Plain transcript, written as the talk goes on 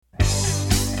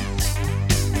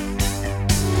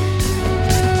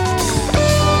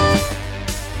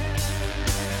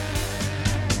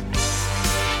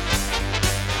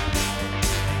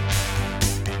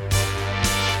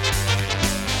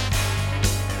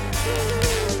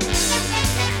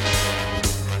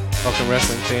Welcome,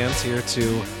 wrestling fans, here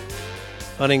to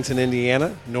Huntington,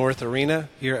 Indiana, North Arena,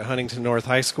 here at Huntington North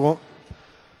High School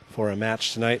for a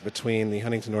match tonight between the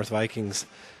Huntington North Vikings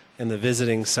and the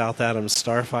visiting South Adams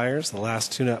Starfires, the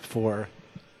last tune-up for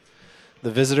the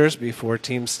visitors before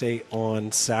Team State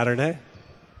on Saturday.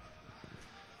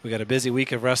 We got a busy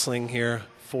week of wrestling here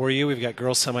for you. We've got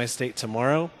girls semi-state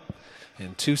tomorrow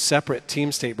and two separate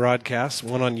Team State broadcasts,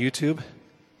 one on YouTube,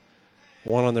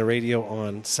 one on the radio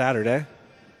on Saturday.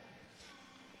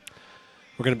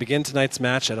 We're going to begin tonight's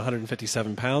match at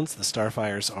 157 pounds. The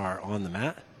Starfires are on the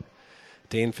mat.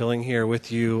 Dane Filling here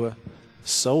with you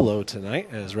solo tonight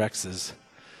as Rex is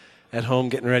at home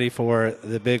getting ready for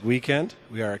the big weekend.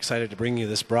 We are excited to bring you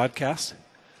this broadcast.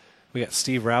 We got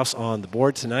Steve Rouse on the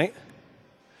board tonight.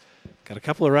 Got a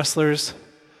couple of wrestlers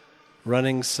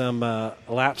running some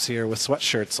laps here with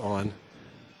sweatshirts on.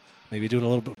 Maybe doing a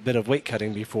little bit of weight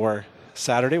cutting before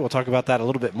Saturday. We'll talk about that a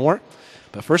little bit more.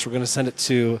 But first we're going to send it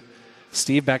to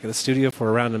Steve back at the studio for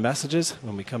a round of messages.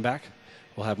 When we come back,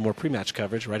 we'll have more pre-match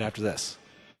coverage right after this.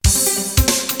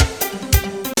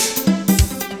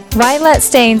 Why let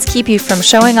stains keep you from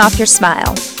showing off your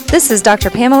smile? This is Dr.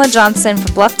 Pamela Johnson from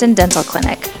Bluffton Dental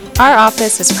Clinic. Our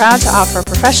office is proud to offer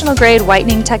professional-grade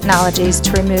whitening technologies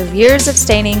to remove years of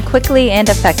staining quickly and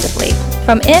effectively.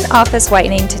 From in-office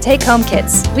whitening to take-home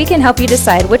kits, we can help you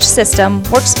decide which system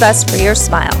works best for your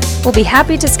smile. We'll be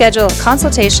happy to schedule a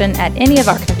consultation at any of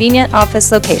our convenient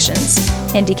office locations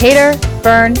in Decatur,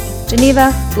 Bern,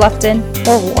 Geneva, Bluffton,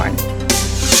 or Warren.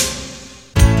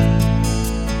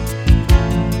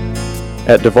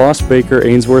 At DeVos, Baker,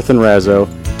 Ainsworth, and Razzo,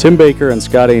 Tim Baker and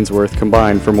Scott Ainsworth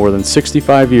combined for more than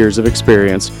 65 years of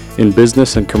experience in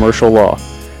business and commercial law.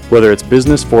 Whether it's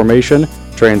business formation,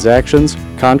 transactions,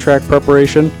 contract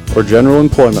preparation, or general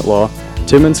employment law,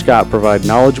 Tim and Scott provide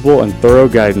knowledgeable and thorough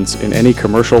guidance in any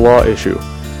commercial law issue.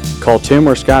 Call Tim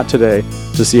or Scott today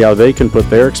to see how they can put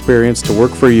their experience to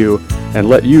work for you and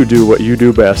let you do what you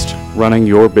do best, running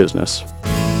your business.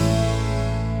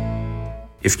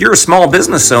 If you're a small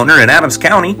business owner in Adams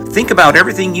County, think about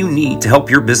everything you need to help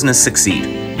your business succeed.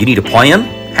 You need a plan,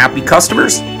 happy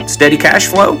customers, steady cash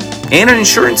flow, and an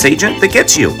insurance agent that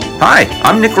gets you. Hi,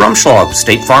 I'm Nick Rumschlag,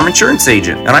 State Farm Insurance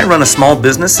Agent, and I run a small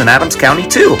business in Adams County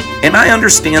too. And I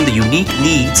understand the unique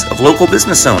needs of local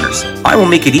business owners. I will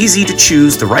make it easy to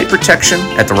choose the right protection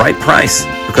at the right price,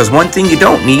 because one thing you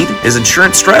don't need is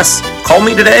insurance stress. Call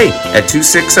me today at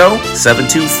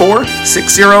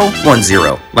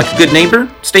 260-724-6010. Like a good neighbor,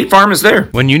 State Farm is there.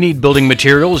 When you need building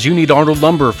materials, you need Arnold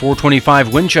Lumber,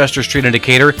 425 Winchester Street in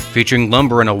Decatur, featuring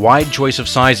lumber in a wide choice of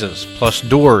sizes, plus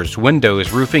doors,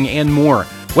 windows, roofing, and more.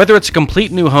 Whether it's a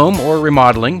complete new home or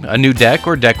remodeling, a new deck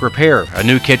or deck repair, a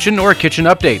new kitchen or a kitchen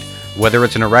update, whether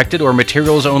it's an erected or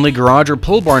materials-only garage or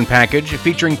pole barn package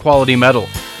featuring quality metal,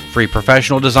 free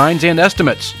professional designs and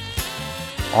estimates,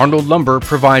 Arnold Lumber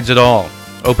provides it all.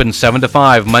 Open 7 to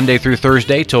 5 Monday through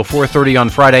Thursday till 4:30 on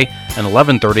Friday and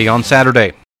 11:30 on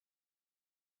Saturday.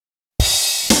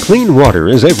 Clean water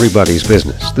is everybody's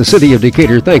business. The City of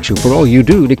Decatur thanks you for all you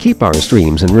do to keep our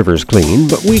streams and rivers clean,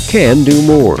 but we can do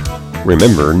more.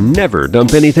 Remember, never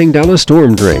dump anything down a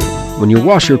storm drain. When you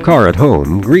wash your car at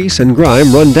home, grease and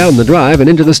grime run down the drive and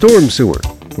into the storm sewer.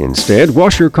 Instead,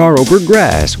 wash your car over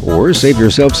grass or save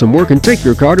yourself some work and take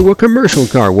your car to a commercial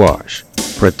car wash.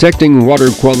 Protecting water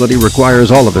quality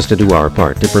requires all of us to do our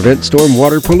part to prevent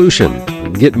stormwater pollution.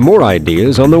 Get more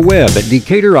ideas on the web at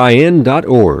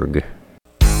decaturin.org.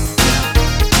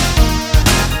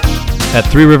 At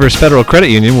Three Rivers Federal Credit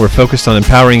Union, we're focused on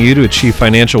empowering you to achieve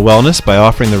financial wellness by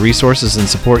offering the resources and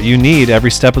support you need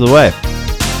every step of the way.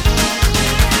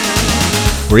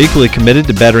 We're equally committed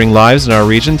to bettering lives in our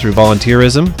region through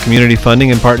volunteerism, community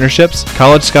funding and partnerships,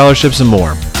 college scholarships, and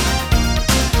more.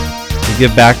 We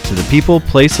give back to the people,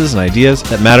 places, and ideas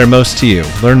that matter most to you.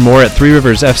 Learn more at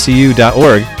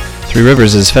threeriversfcu.org. Three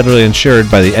Rivers is federally insured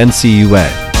by the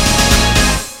NCUA.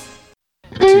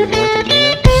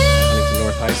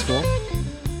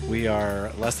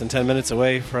 Less than 10 minutes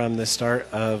away from the start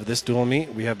of this dual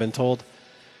meet. We have been told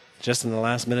just in the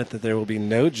last minute that there will be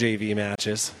no JV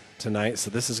matches tonight, so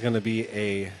this is going to be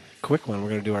a quick one. We're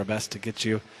going to do our best to get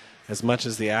you as much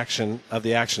as the action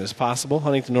as possible.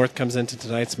 Huntington North comes into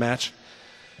tonight's match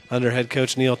under head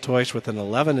coach Neil Toish with an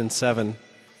 11-7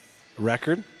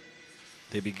 record.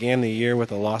 They began the year with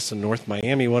a loss to North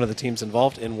Miami, one of the teams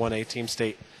involved in 1A Team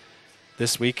State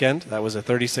this weekend. That was a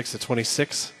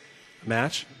 36-26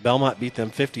 match. Belmont beat them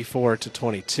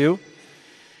 54-22.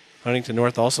 Huntington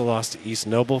North also lost to East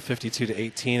Noble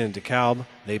 52-18, and DeKalb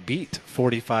they beat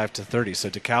 45-30. So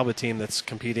DeKalb, a team that's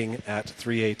competing at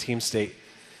 3A Team State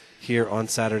here on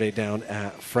Saturday down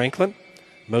at Franklin.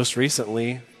 Most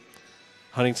recently,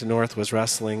 Huntington North was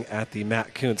wrestling at the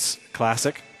Matt Kuntz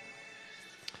Classic.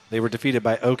 They were defeated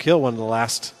by Oak Hill, one of the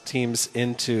last teams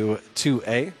into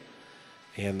 2A,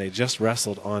 and they just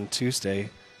wrestled on Tuesday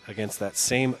against that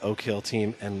same Oak Hill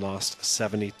team and lost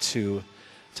 72-5.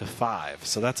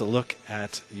 So that's a look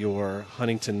at your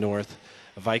Huntington North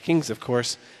Vikings. Of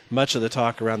course, much of the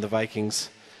talk around the Vikings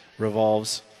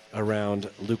revolves around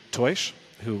Luke Toish,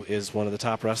 who is one of the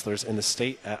top wrestlers in the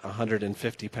state at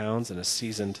 150 pounds and a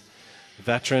seasoned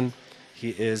veteran. He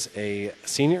is a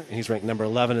senior, and he's ranked number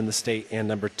 11 in the state and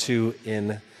number 2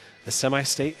 in the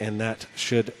semi-state, and that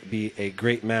should be a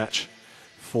great match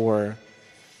for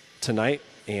tonight.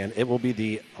 And it will be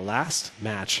the last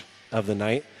match of the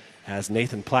night, as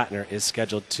Nathan Plattner is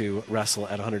scheduled to wrestle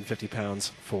at 150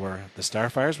 pounds for the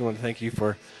Starfires. We want to thank you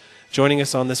for joining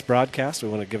us on this broadcast. We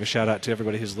want to give a shout-out to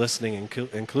everybody who's listening,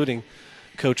 including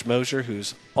Coach Mosier,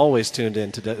 who's always tuned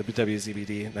in to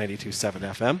WZBD 92.7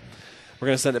 FM. We're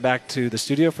going to send it back to the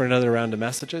studio for another round of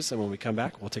messages, and when we come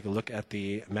back, we'll take a look at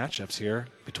the matchups here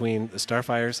between the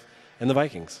Starfires and the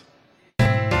Vikings.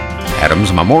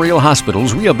 Adams Memorial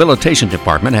Hospital's Rehabilitation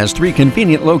Department has 3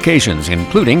 convenient locations,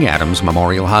 including Adams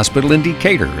Memorial Hospital in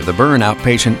Decatur, the Burn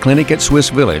Outpatient Clinic at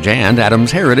Swiss Village, and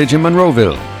Adams Heritage in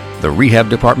Monroeville. The Rehab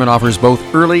Department offers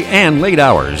both early and late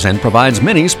hours and provides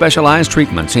many specialized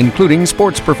treatments, including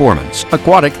sports performance,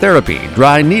 aquatic therapy,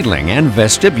 dry needling, and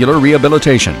vestibular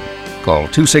rehabilitation. Call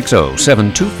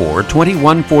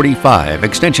 260-724-2145,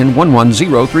 extension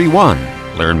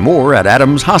 11031. Learn more at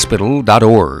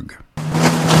adamshospital.org.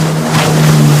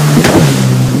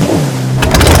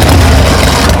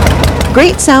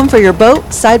 Great sound for your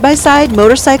boat, side-by-side,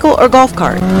 motorcycle, or golf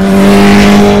cart.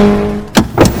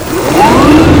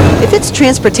 If it's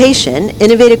transportation,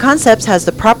 Innovative Concepts has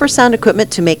the proper sound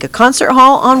equipment to make a concert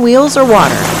hall on wheels or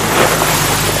water.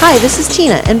 Hi, this is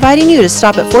Tina, inviting you to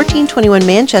stop at 1421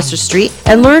 Manchester Street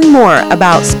and learn more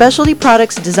about specialty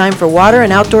products designed for water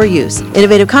and outdoor use.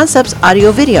 Innovative Concepts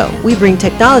Audio Video. We bring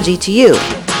technology to you.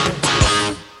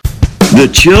 The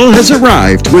Chill has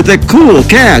arrived with a cool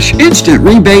cash instant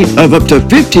rebate of up to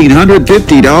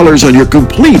 $1,550 on your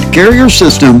complete Carrier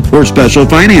system or special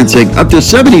financing up to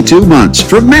 72 months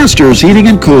from Masters Heating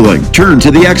and Cooling. Turn to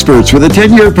the experts with a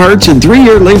 10-year parts and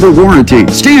 3-year labor warranty,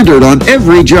 standard on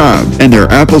every job, and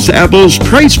their apples-to-apples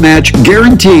price match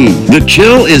guarantee. The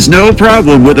Chill is no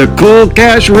problem with a cool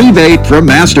cash rebate from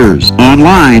Masters.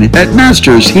 Online at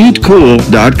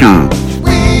mastersheatcool.com.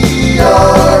 We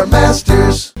are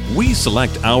Masters. We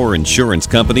select our insurance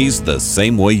companies the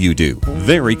same way you do,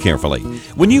 very carefully.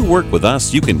 When you work with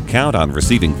us, you can count on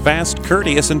receiving fast,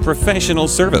 courteous, and professional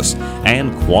service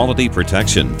and quality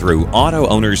protection through Auto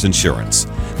Owners Insurance.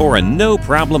 For a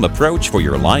no-problem approach for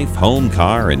your life, home,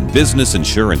 car, and business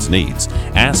insurance needs,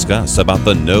 ask us about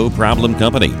the No Problem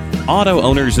Company, Auto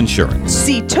Owners Insurance.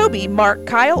 See Toby, Mark,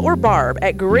 Kyle, or Barb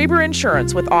at Graber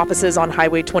Insurance with offices on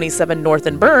Highway 27 North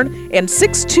in Bern and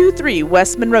 623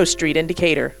 West Monroe Street in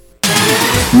Decatur.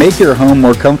 Make your home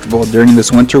more comfortable during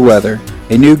this winter weather.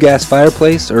 A new gas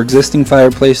fireplace or existing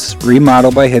fireplace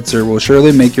remodeled by Hitzer will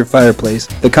surely make your fireplace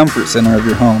the comfort center of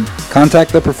your home.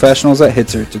 Contact the professionals at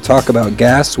Hitzer to talk about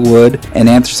gas, wood, and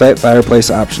anthracite fireplace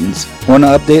options. Want to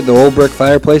update the old brick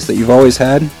fireplace that you've always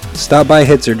had? Stop by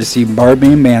Hitzer to see bar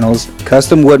beam mantles,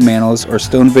 custom wood mantles, or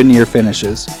stone veneer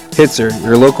finishes. Hitzer,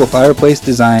 your local fireplace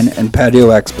design and patio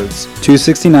experts.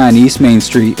 269 East Main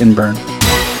Street in Bern.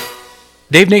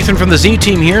 Dave Nathan from the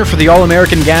Z-Team here for the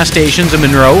All-American gas stations in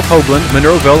Monroe, Hoagland,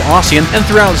 Monroeville, Ossian, and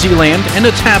throughout Z-Land, and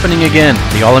it's happening again.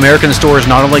 The All-American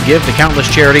stores not only give to countless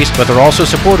charities, but they're also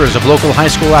supporters of local high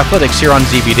school athletics here on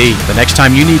ZBD. The next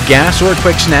time you need gas or a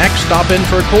quick snack, stop in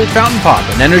for a cold fountain pop,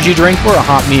 an energy drink, or a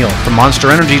hot meal. From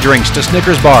Monster Energy drinks to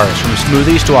Snickers bars, from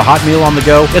smoothies to a hot meal on the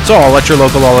go, it's all at your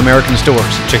local All-American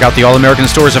stores. Check out the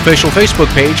All-American Stores official Facebook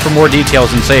page for more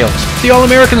details and sales. The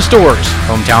All-American Stores,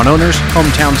 hometown owners,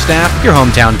 hometown staff, your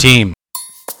hometown team.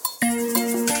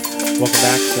 Welcome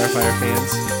back, Starfire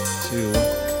fans, to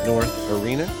North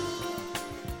Arena.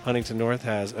 Huntington North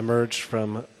has emerged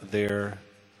from their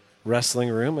wrestling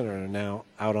room and are now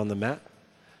out on the mat,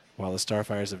 while the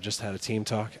Starfires have just had a team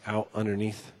talk out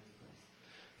underneath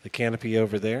the canopy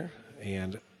over there.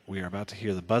 And we are about to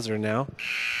hear the buzzer now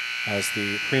as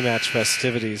the pre-match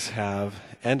festivities have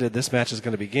ended. This match is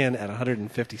going to begin at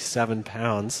 157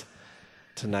 pounds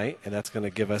tonight, and that's going to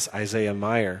give us Isaiah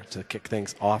Meyer to kick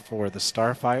things off for the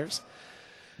Starfires.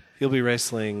 He'll be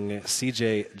wrestling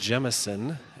CJ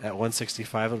Jemison at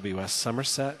 165. It'll be Wes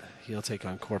Somerset. He'll take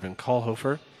on Corbin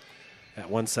Kalhofer. At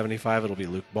 175, it'll be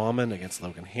Luke Bauman against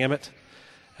Logan Hammett.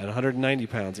 At 190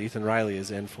 pounds, Ethan Riley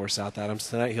is in for South Adams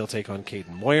tonight. He'll take on Caden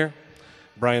Moyer.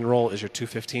 Brian Roll is your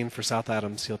 215 for South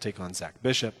Adams. He'll take on Zach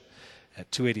Bishop.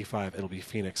 At 285, it'll be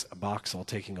Phoenix Boxall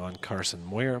taking on Carson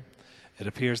Moyer. It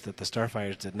appears that the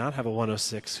Starfires did not have a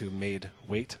 106 who made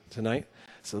weight tonight,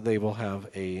 so they will have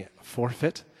a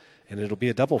forfeit, and it'll be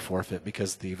a double forfeit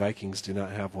because the Vikings do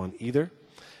not have one either.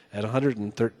 At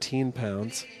 113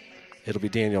 pounds, it'll be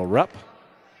Daniel Rupp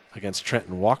against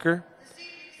Trenton Walker.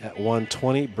 At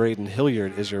 120, Braden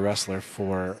Hilliard is your wrestler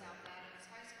for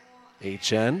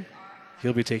HN.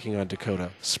 He'll be taking on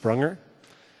Dakota Sprunger.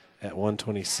 At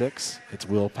 126, it's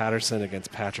Will Patterson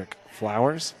against Patrick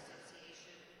Flowers.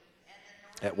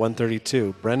 At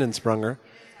 132, Brendan Sprunger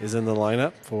is in the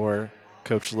lineup for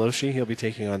Coach Loshi. He'll be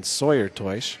taking on Sawyer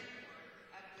Toish.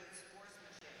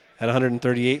 At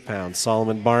 138 pounds,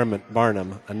 Solomon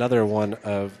Barnum, another one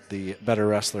of the better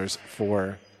wrestlers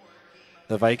for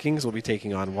the Vikings, will be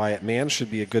taking on Wyatt Mann. Should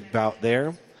be a good bout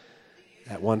there.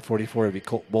 At 144, it'll be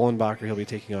Colt Bullenbacher. He'll be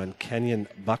taking on Kenyon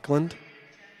Buckland.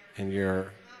 And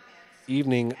your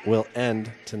evening will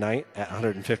end tonight at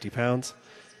 150 pounds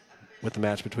with the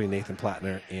match between Nathan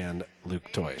Plattner and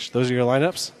Luke Toish. Those are your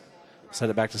lineups.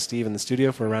 Send it back to Steve in the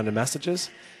studio for a round of messages,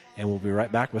 and we'll be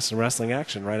right back with some wrestling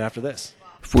action right after this.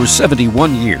 For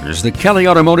 71 years, the Kelly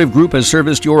Automotive Group has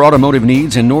serviced your automotive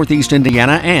needs in Northeast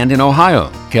Indiana and in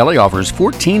Ohio. Kelly offers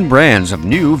 14 brands of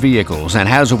new vehicles and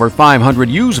has over 500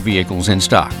 used vehicles in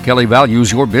stock. Kelly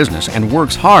values your business and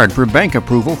works hard for bank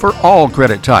approval for all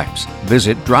credit types.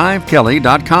 Visit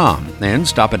drivekelly.com and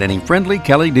stop at any friendly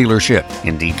Kelly dealership.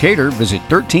 In Decatur, visit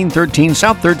 1313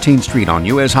 South 13th Street on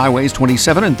U.S. Highways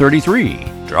 27 and 33.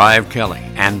 Drive Kelly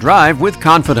and drive with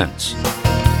confidence.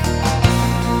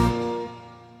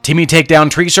 Timmy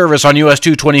Takedown Tree Service on US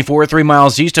 224, 3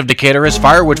 miles east of Decatur, has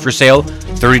firewood for sale.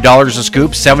 $30 a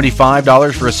scoop,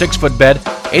 $75 for a 6-foot bed,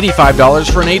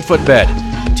 $85 for an 8-foot bed.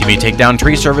 Timmy Takedown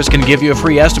Tree Service can give you a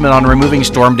free estimate on removing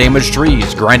storm-damaged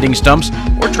trees, grinding stumps,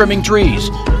 or trimming trees.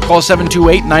 Call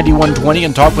 728-9120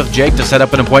 and talk with Jake to set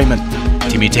up an appointment.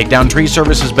 Timmy Takedown Tree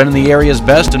Service has been in the area's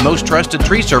best and most trusted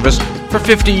tree service for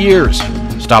 50 years.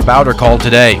 Stop out or call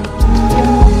today.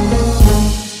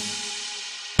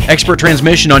 Expert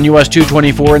Transmission on US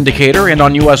 224 in Decatur and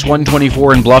on US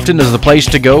 124 in Bluffton is the place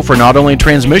to go for not only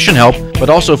transmission help, but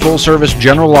also full-service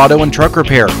general auto and truck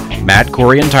repair. Matt,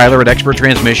 Corey, and Tyler at Expert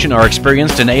Transmission are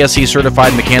experienced and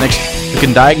ASE-certified mechanics who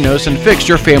can diagnose and fix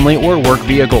your family or work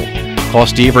vehicle. Call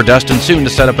Steve or Dustin soon to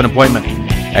set up an appointment.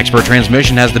 Expert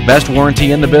Transmission has the best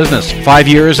warranty in the business, 5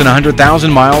 years and 100,000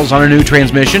 miles on a new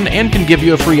transmission, and can give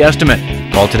you a free estimate.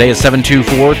 Call today at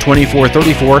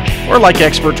 724-2434 or like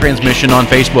Expert Transmission on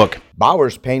Facebook.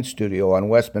 Bowers Paint Studio on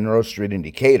West Monroe Street in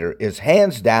Decatur is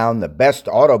hands down the best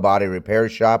auto body repair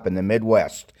shop in the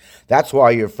Midwest. That's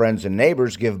why your friends and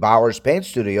neighbors give Bowers Paint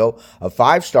Studio a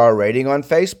 5-star rating on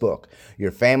Facebook.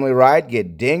 Your family ride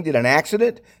get dinged in an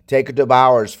accident? Take it to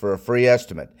Bowers for a free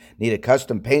estimate. Need a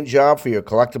custom paint job for your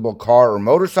collectible car or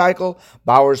motorcycle?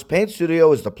 Bowers Paint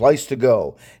Studio is the place to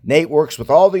go. Nate works with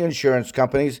all the insurance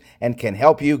companies and can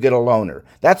help you get a loaner.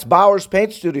 That's Bowers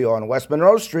Paint Studio on West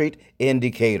Monroe Street in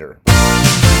Decatur.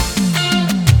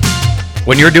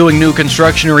 When you're doing new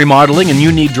construction or remodeling and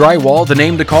you need drywall, the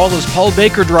name to call is Paul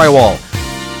Baker Drywall.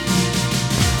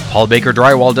 Paul Baker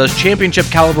Drywall does championship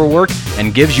caliber work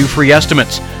and gives you free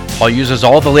estimates. Paul uses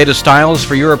all the latest styles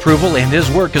for your approval, and his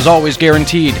work is always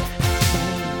guaranteed.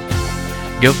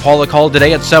 Give Paul a call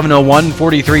today at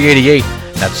 701-4388.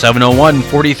 That's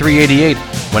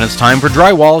 701-4388. When it's time for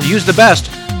drywall, use the best,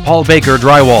 Paul Baker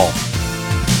Drywall.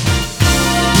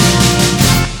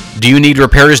 Do you need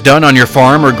repairs done on your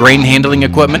farm or grain handling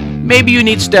equipment? Maybe you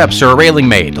need steps or a railing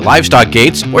made, livestock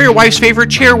gates, or your wife's favorite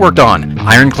chair worked on.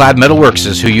 Ironclad Metalworks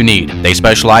is who you need. They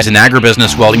specialize in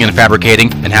agribusiness welding and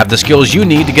fabricating and have the skills you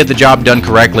need to get the job done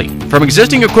correctly. From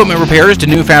existing equipment repairs to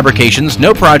new fabrications,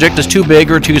 no project is too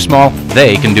big or too small.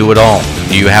 They can do it all.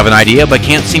 Do you have an idea but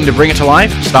can't seem to bring it to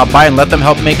life? Stop by and let them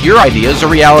help make your ideas a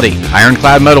reality.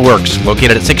 Ironclad Metalworks,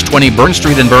 located at 620 Burn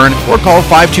Street in Bern, or call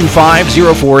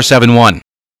 525-0471.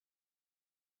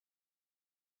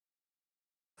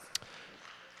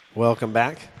 Welcome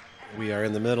back. We are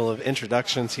in the middle of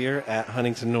introductions here at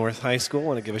Huntington North High School. I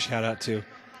want to give a shout out to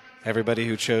everybody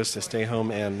who chose to stay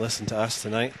home and listen to us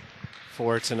tonight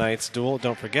for tonight's duel.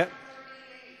 Don't forget,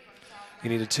 you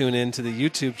need to tune in to the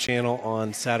YouTube channel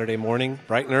on Saturday morning,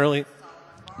 bright and early,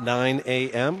 9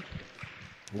 a.m.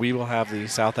 We will have the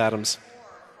South Adams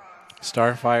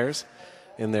Starfires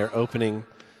in their opening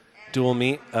dual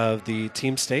meet of the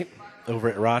team state over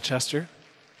at Rochester.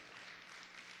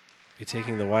 Be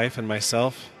taking the wife and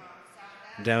myself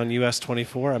down US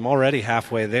 24. I'm already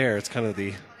halfway there. It's kind of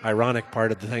the ironic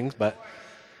part of the things, but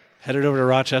Headed over to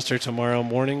Rochester tomorrow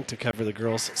morning to cover the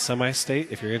girls' semi-state.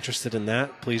 If you're interested in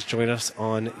that, please join us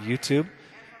on YouTube,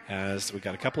 as we've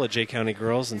got a couple of Jay County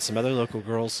girls and some other local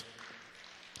girls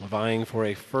vying for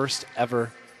a first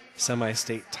ever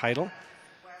semi-state title.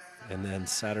 And then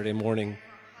Saturday morning,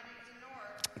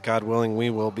 God willing, we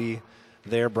will be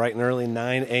there bright and early,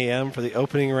 9 a.m. for the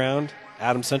opening round.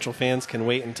 Adams Central fans can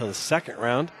wait until the second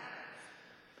round.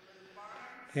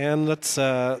 And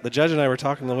the judge and I were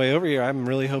talking the way over here. I'm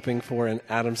really hoping for an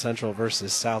Adams Central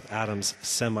versus South Adams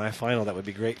semifinal. That would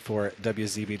be great for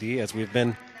WZBD, as we've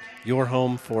been your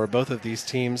home for both of these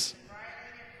teams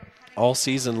all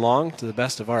season long to the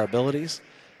best of our abilities.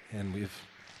 And we've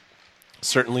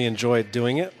certainly enjoyed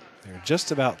doing it. They're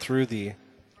just about through the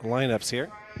lineups here.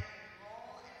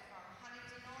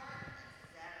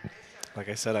 Like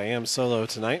I said, I am solo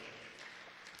tonight,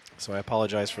 so I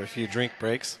apologize for a few drink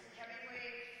breaks.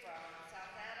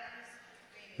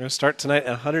 We're going to start tonight at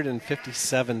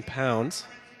 157 pounds.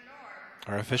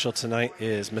 Our official tonight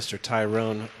is Mr.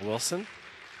 Tyrone Wilson,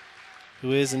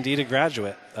 who is indeed a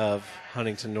graduate of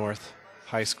Huntington North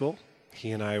High School. He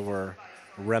and I were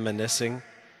reminiscing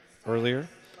earlier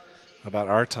about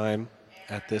our time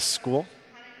at this school.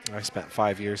 I spent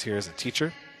 5 years here as a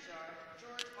teacher.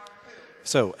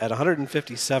 So at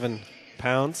 157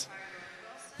 pounds,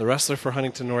 the wrestler for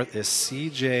Huntington North is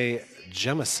C.J.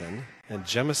 Jemison. And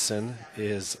Jemison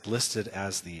is listed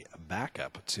as the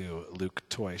backup to Luke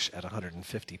Toish at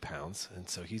 150 pounds. And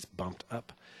so he's bumped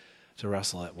up to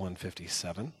wrestle at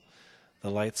 157. The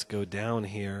lights go down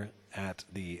here at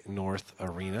the North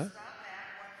Arena.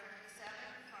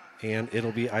 And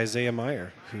it'll be Isaiah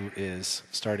Meyer who is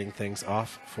starting things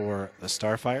off for the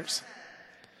Starfires.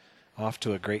 Off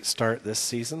to a great start this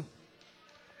season.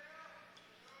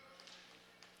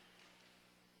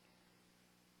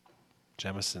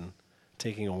 Jemison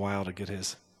taking a while to get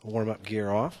his warm-up gear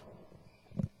off.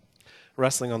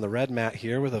 Wrestling on the red mat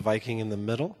here with a Viking in the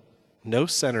middle. No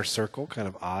center circle, kind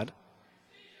of odd.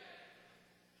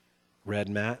 Red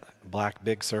mat, black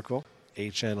big circle,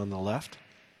 HN on the left.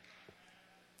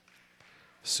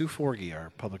 Sue Forgy,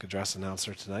 our public address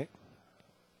announcer tonight.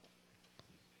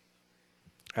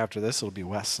 After this, it'll be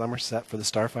Wes Somerset for the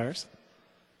Starfires.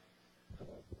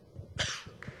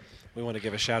 We want to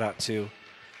give a shout out to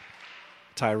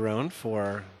Tyrone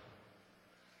for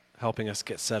helping us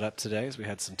get set up today, as we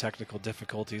had some technical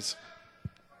difficulties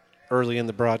early in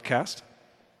the broadcast.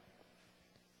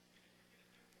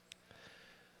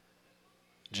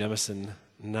 Jemison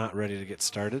not ready to get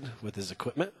started with his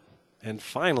equipment. And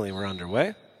finally, we're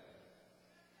underway.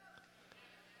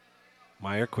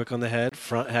 Meyer quick on the head,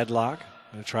 front headlock.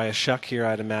 Going to try a shuck here,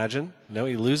 I'd imagine. No,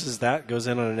 he loses that, goes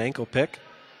in on an ankle pick.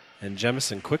 And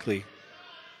Jemison quickly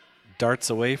darts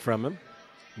away from him.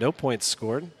 No points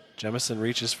scored. Jemison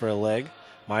reaches for a leg.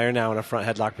 Meyer now in a front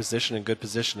headlock position, in good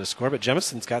position to score, but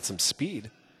Jemison's got some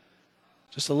speed.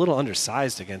 Just a little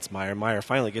undersized against Meyer. Meyer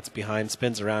finally gets behind,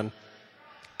 spins around,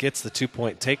 gets the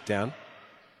 2-point takedown.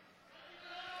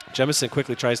 Jemison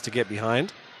quickly tries to get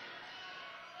behind.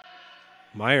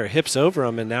 Meyer hips over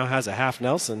him and now has a half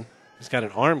Nelson. He's got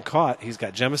an arm caught. He's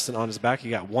got Jemison on his back. He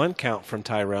got 1 count from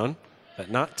Tyrone, but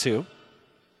not 2.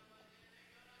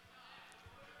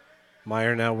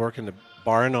 Meyer now working to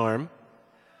bar an arm.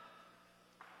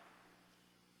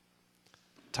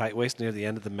 Tight waist near the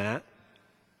end of the mat.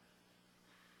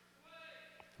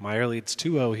 Meyer leads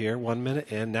 2-0 here, 1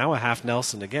 minute in. Now a half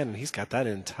Nelson again, and he's got that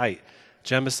in tight.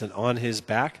 Jemison on his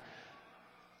back.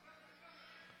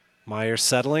 Meyer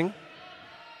settling.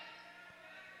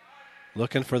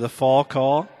 Looking for the fall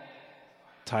call.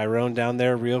 Tyrone down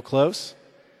there real close.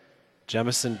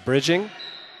 Jemison bridging,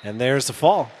 and there's the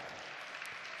fall.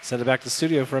 Send it back to the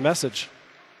studio for a message.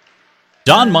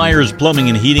 Don Myers Plumbing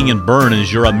and Heating in Bern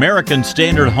is your American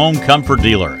Standard home comfort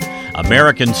dealer.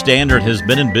 American Standard has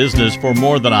been in business for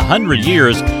more than 100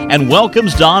 years and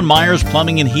welcomes Don Myers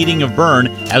Plumbing and Heating of Bern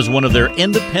as one of their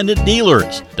independent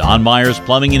dealers. Don Myers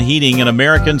Plumbing and Heating and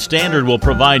American Standard will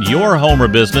provide your home or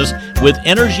business with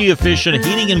energy-efficient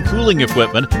heating and cooling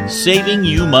equipment, saving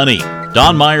you money.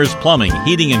 Don Myers Plumbing,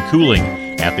 Heating and Cooling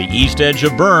at the east edge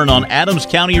of Bern on Adams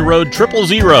County Road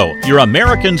 000, your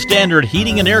American Standard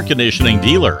heating and air conditioning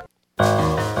dealer.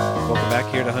 Welcome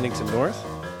back here to Huntington North.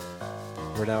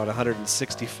 We're now at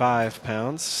 165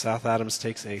 pounds. South Adams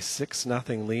takes a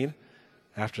 6-0 lead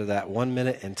after that 1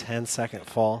 minute and 10-second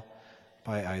fall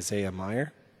by Isaiah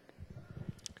Meyer.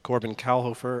 Corbin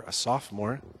Kalhofer, a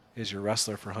sophomore, is your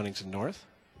wrestler for Huntington North.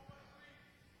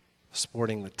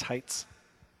 Sporting the tights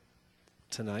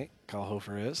tonight,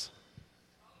 Kalhofer is.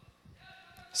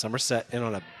 Somerset in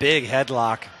on a big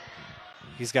headlock.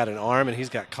 He's got an arm and he's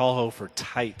got Kalhofer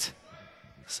tight.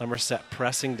 Somerset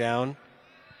pressing down.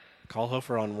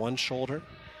 Kalhofer on one shoulder.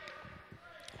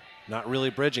 Not really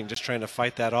bridging, just trying to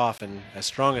fight that off. And as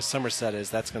strong as Somerset is,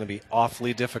 that's going to be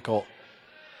awfully difficult.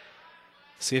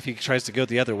 See if he tries to go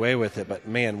the other way with it. But,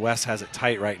 man, Wes has it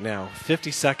tight right now.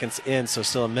 50 seconds in, so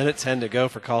still 1:10 to go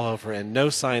for Kalhofer. And no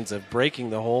signs of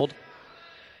breaking the hold.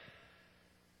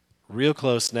 Real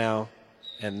close now.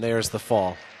 And there's the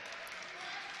fall.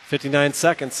 59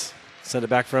 seconds. Send it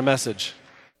back for a message.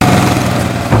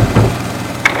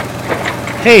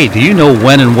 Hey, do you know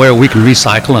when and where we can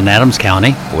recycle in Adams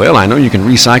County? Well, I know you can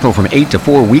recycle from 8 to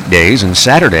 4 weekdays and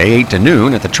Saturday 8 to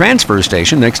noon at the transfer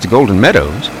station next to Golden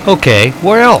Meadows. Okay,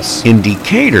 where else? In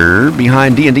Decatur,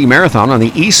 behind D&D Marathon on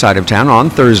the east side of town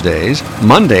on Thursdays,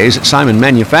 Mondays at Simon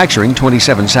Manufacturing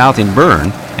 27 South in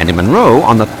Bern, and in Monroe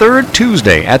on the third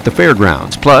Tuesday at the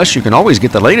fairgrounds. Plus, you can always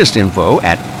get the latest info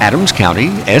at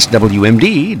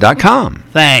adamscountyswmd.com.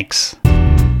 Thanks.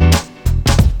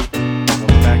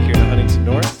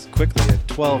 North, quickly a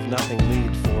 12-0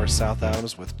 lead for South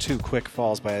Adams with two quick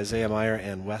falls by Isaiah Meyer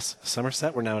and Wes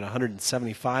Somerset. We're now at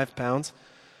 175 pounds.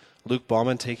 Luke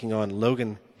Ballman taking on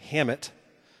Logan Hammett.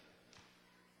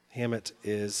 Hammett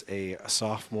is a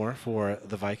sophomore for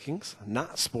the Vikings,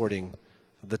 not sporting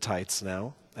the tights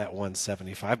now at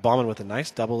 175. Ballman with a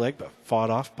nice double leg, but fought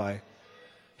off by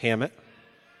Hammett.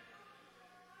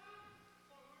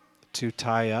 Two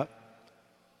tie up.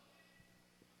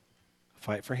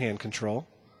 Fight for hand control.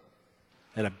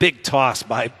 And a big toss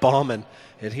by Ballman.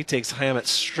 And he takes Hammett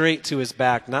straight to his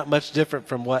back. Not much different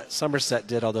from what Somerset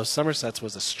did, although Somerset's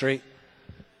was a straight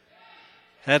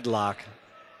headlock.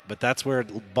 But that's where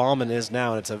Ballman is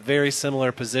now. And it's a very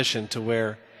similar position to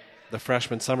where the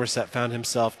freshman Somerset found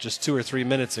himself just 2 or 3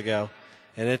 minutes ago.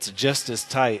 And it's just as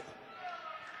tight.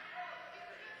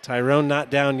 Tyrone not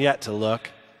down yet to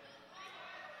look.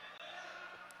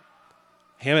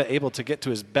 Hammett able to get to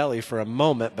his belly for a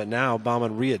moment, but now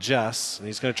Baumann readjusts, and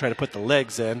he's going to try to put the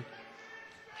legs in.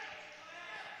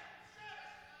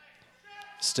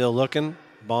 Still looking.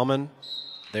 Baumann,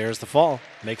 there's the fall.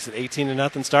 Makes it 18-0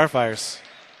 Starfires.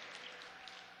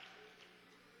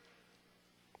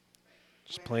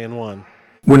 Just playing one.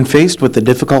 When faced with the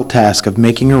difficult task of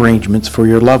making arrangements for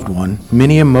your loved one,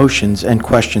 many emotions and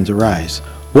questions arise.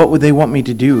 What would they want me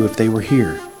to do if they were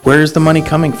here? Where is the money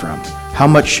coming from? How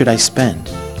much should I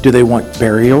spend? Do they want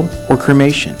burial or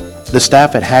cremation? The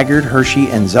staff at Haggard, Hershey,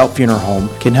 and Zelt Funeral Home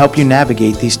can help you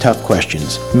navigate these tough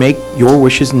questions. Make your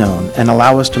wishes known and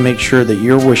allow us to make sure that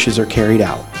your wishes are carried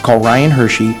out. Call Ryan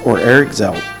Hershey or Eric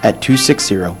Zelt at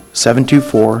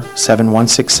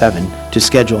 260-724-7167 to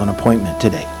schedule an appointment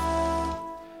today.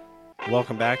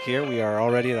 Welcome back here. We are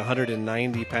already at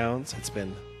 190 pounds. It's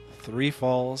been 3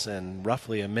 falls and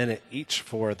roughly a minute each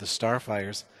for the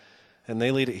Starfires. And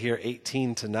they lead it here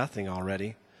 18-0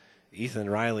 already. Ethan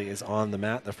Riley is on the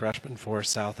mat, the freshman for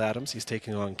South Adams. He's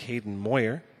taking on Caden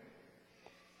Moyer.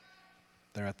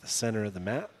 They're at the center of the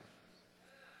mat.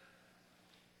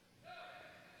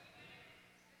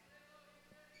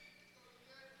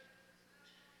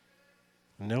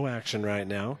 No action right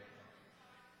now.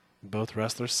 Both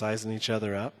wrestlers sizing each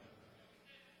other up.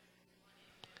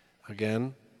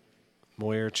 Again,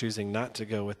 Moyer choosing not to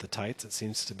go with the tights. It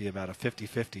seems to be about a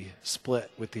 50-50 split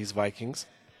with these Vikings.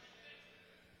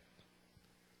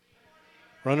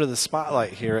 We're under the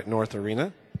spotlight here at North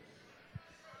Arena.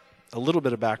 A little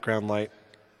bit of background light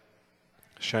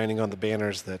shining on the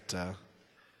banners that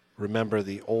remember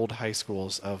the old high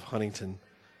schools of Huntington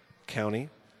County.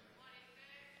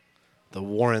 The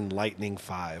Warren Lightning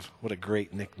 5. What a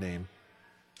great nickname.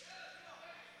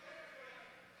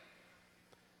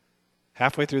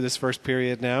 Halfway through this first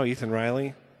period now, Ethan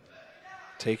Riley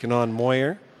taking on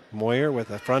Moyer. Moyer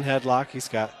with a front headlock. He's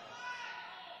got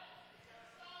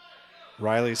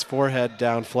Riley's forehead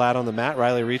down flat on the mat.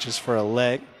 Riley reaches for a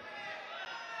leg.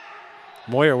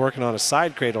 Moyer working on a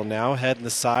side cradle now, head in the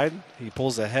side. He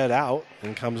pulls the head out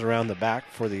and comes around the back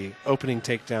for the opening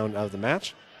takedown of the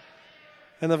match.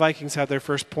 And the Vikings have their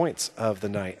first points of the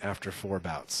night after 4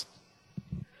 bouts.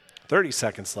 30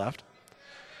 seconds left.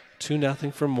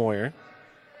 2-0 for Moyer.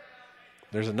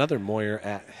 There's another Moyer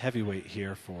at heavyweight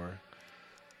here for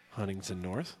Huntington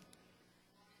North.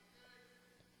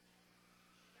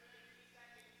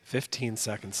 15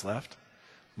 seconds left.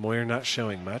 Moyer not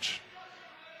showing much.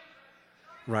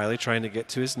 Riley trying to get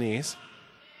to his knees.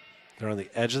 They're on the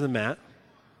edge of the mat.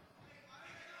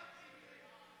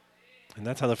 And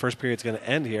that's how the first period's going to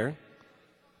end here,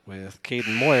 with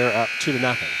Caden Moyer up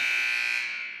 2-0.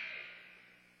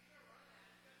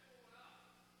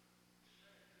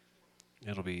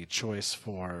 It'll be choice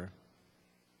for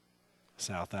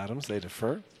South Adams. They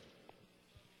defer.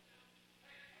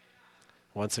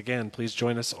 Once again, please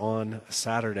join us on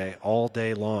Saturday all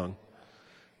day long.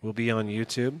 We'll be on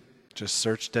YouTube. Just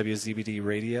search WZBD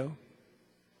Radio.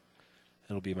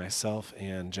 It'll be myself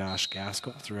and Josh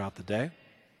Gaskell throughout the day.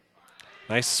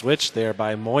 Nice switch there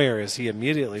by Moyer as he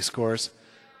immediately scores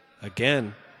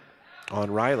again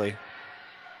on Riley.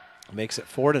 Makes it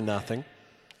 4-0.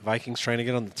 Vikings trying to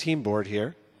get on the team board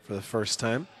here for the first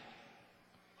time.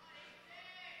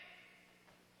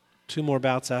 2 more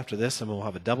bouts after this, and we'll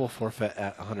have a double forfeit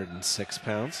at 106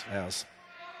 pounds. As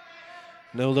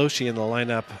no Loshi in the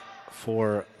lineup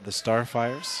for the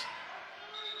Starfires.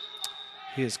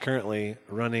 He is currently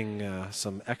running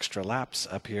some extra laps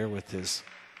up here with his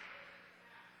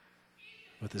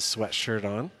sweatshirt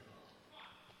on.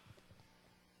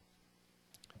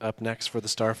 Up next for the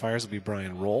Starfires will be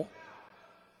Brian Roll.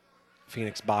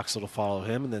 Phoenix Boxel to follow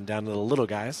him, and then down to the little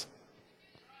guys.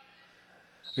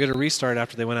 We got a restart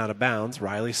after they went out of bounds.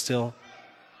 Riley still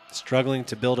struggling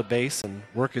to build a base and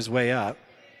work his way up.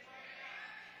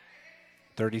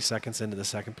 30 seconds into the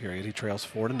second period. He trails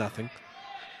 4-0.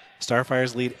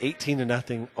 Starfires lead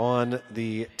 18-0 on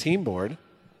the team board.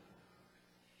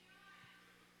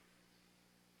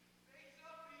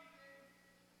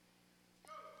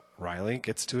 Riley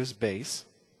gets to his base.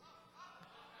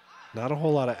 Not a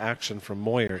whole lot of action from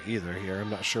Moyer either here. I'm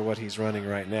not sure what he's running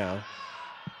right now.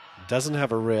 Doesn't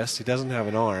have a wrist. He doesn't have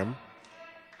an arm.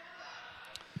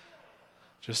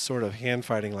 Just sort of hand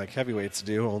fighting like heavyweights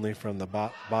do, only from the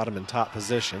bottom and top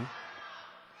position.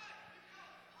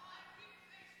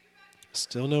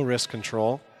 Still no wrist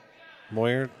control.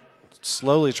 Moyer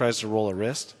slowly tries to roll a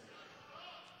wrist.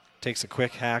 Takes a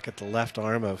quick hack at the left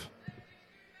arm of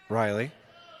Riley.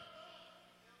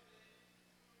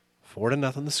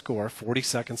 4-0 the score. 40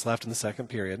 seconds left in the second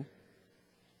period.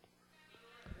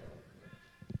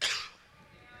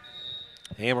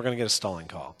 And we're going to get a stalling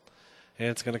call. And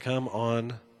it's going to come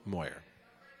on Moyer.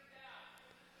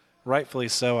 Rightfully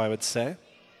so, I would say.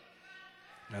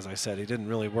 As I said, he didn't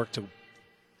really work to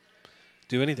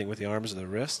do anything with the arms or the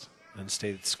wrist and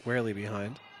stayed squarely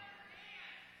behind.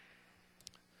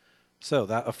 So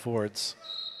that affords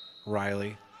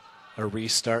Riley a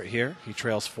restart here. He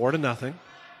trails 4-0.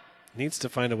 Needs to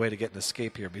find a way to get an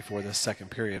escape here before the second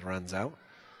period runs out.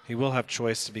 He will have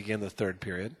choice to begin the third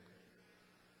period.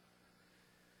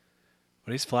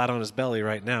 But he's flat on his belly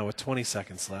right now with 20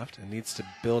 seconds left and needs to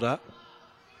build up.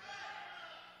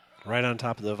 Right on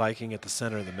top of the Viking at the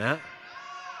center of the mat.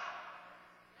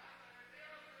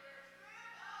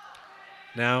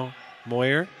 Now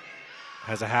Moyer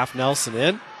has a half Nelson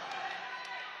in.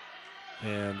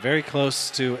 And very close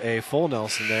to a full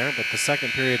Nelson there, but the second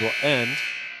period will end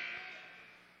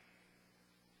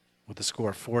with the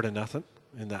score 4-0,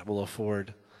 and that will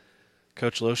afford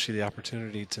Coach Loshi the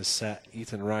opportunity to set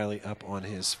Ethan Riley up on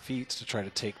his feet to try to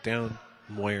take down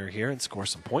Moyer here and score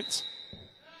some points.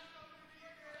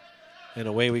 And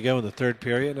away we go in the third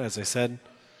period. As I said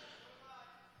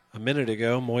a minute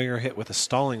ago, Moyer hit with a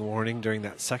stalling warning during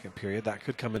that second period. That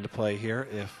could come into play here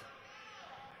if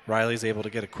Riley's able to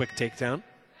get a quick takedown.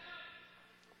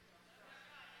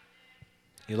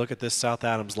 You look at this South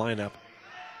Adams lineup,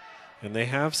 and they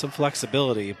have some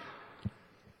flexibility,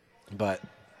 but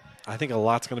I think a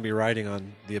lot's going to be riding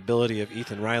on the ability of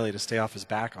Ethan Riley to stay off his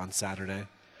back on Saturday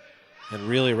and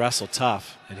really wrestle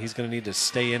tough. And he's going to need to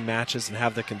stay in matches and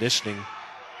have the conditioning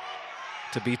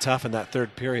to be tough in that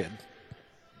third period.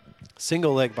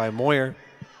 Single leg by Moyer.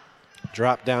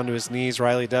 Drop down to his knees,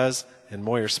 Riley does, and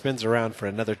Moyer spins around for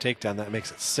another takedown. That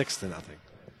makes it 6-0.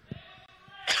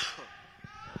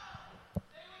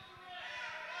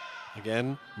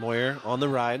 Again, Moyer on the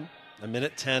ride.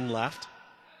 1:10 left.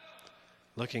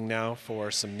 Looking now for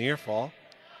some near fall.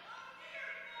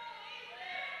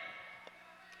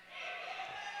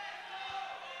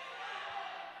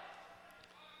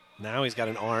 Now he's got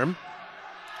an arm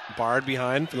barred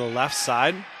behind from the left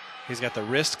side. He's got the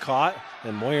wrist caught,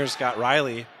 and Moyer's got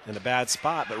Riley in a bad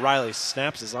spot, but Riley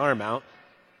snaps his arm out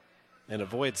and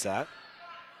avoids that.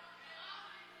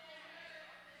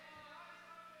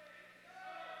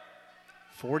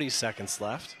 .40 seconds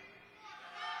left.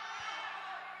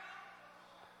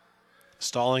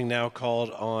 Stalling now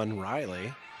called on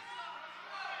Riley.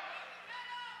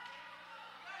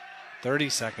 30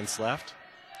 seconds left.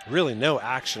 Really no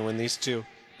action when these two,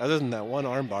 other than that one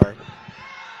arm bar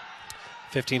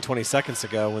 15, 20 seconds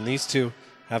ago, when these two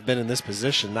have been in this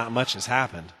position, not much has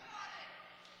happened.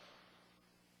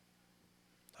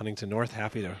 Huntington North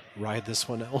happy to ride this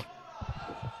one out.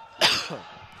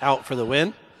 Out for the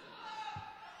win.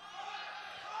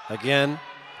 Again,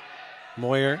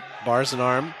 Moyer bars an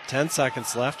arm, 10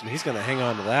 seconds left, and he's going to hang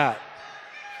on to that.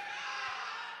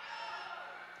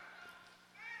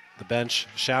 the bench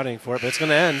shouting for it, but it's going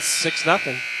to end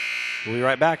 6-0. We'll be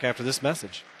right back after this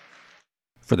message.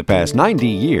 For the past 90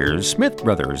 years, Smith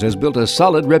Brothers has built a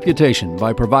solid reputation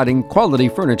by providing quality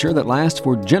furniture that lasts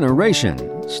for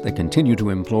generations. They continue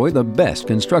to employ the best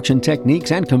construction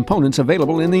techniques and components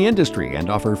available in the industry and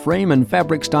offer frame and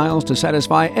fabric styles to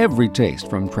satisfy every taste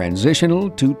from transitional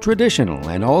to traditional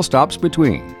and all stops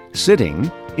between.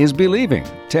 Sitting is believing.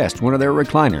 Test one of their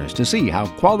recliners to see how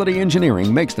quality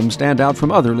engineering makes them stand out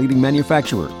from other leading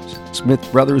manufacturers. Smith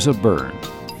Brothers of Bern.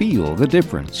 Feel the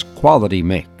difference quality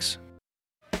makes.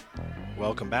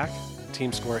 Welcome back.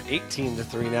 Team score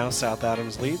 18-3 now. South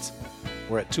Adams leads.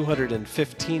 We're at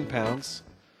 215 pounds.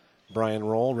 Brian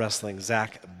Roll wrestling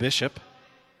Zach Bishop.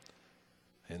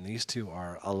 And these two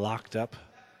are locked up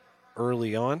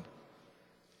early on.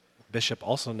 Bishop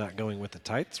also not going with the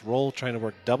tights. Roll trying to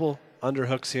work double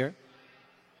underhooks here.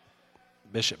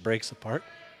 Bishop breaks apart.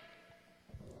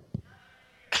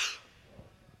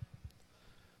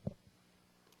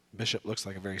 Bishop looks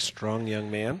like a very strong young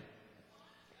man.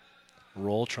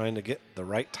 Roll trying to get the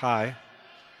right tie,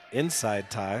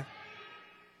 inside tie.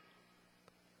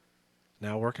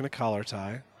 Now working a collar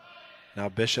tie. Now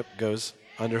Bishop goes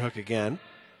underhook again.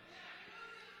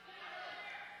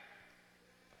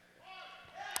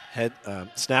 Head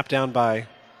snap down by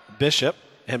Bishop,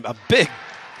 and a big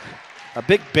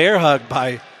bear hug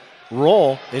by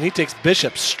Roll, and he takes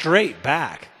Bishop straight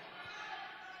back.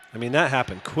 I mean, that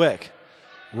happened quick.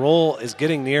 Roll is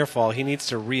getting near fall. He needs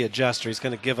to readjust, or he's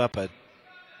going to give up a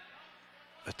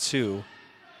 2.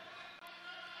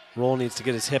 Roll needs to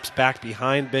get his hips back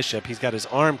behind Bishop. He's got his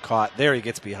arm caught. There he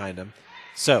gets behind him.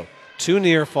 So 2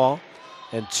 near fall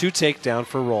and 2 takedown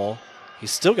for Roll.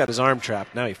 He's still got his arm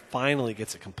trapped. Now he finally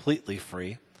gets it completely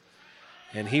free.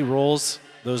 And he rolls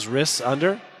those wrists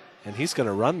under, and he's going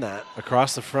to run that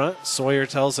across the front. Sawyer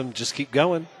tells him, just keep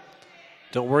going.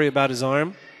 Don't worry about his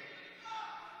arm.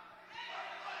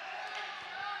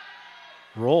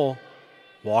 Roll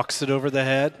walks it over the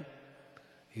head.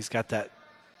 He's got that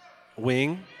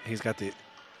wing. He's got the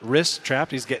wrist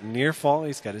trapped. He's getting near fall.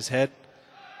 He's got his head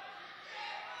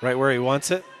right where he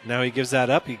wants it. Now he gives that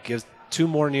up. He gives 2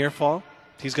 more near fall.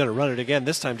 He's going to run it again,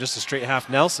 this time just a straight half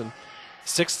Nelson.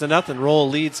 6-0. Roll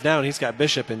leads now, and he's got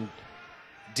Bishop in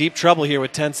deep trouble here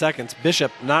with 10 seconds.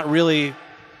 Bishop not really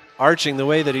arching the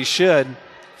way that he should.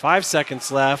 5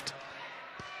 seconds left.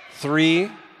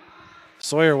 3.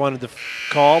 Sawyer wanted the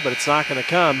call, but it's not going to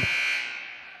come.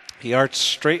 He arched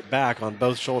straight back on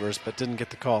both shoulders, but didn't get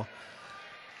the call.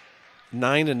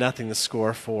 9-0 the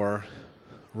score for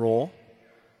Roll.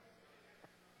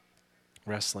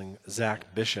 Wrestling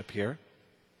Zach Bishop here.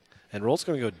 And Roll's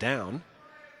going to go down.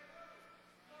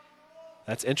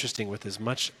 That's interesting with as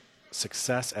much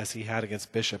success as he had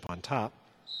against Bishop on top.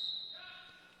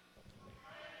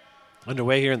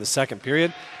 Underway here in the second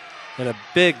period. And a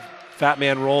big fat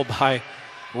man roll by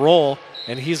Roll,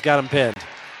 and he's got him pinned.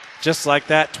 Just like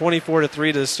that,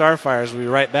 24-3 to the Starfires. We'll be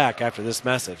right back after this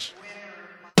message.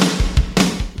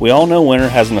 We all know winter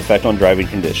has an effect on driving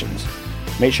conditions.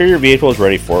 Make sure your vehicle is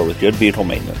ready for it with good vehicle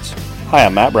maintenance. Hi,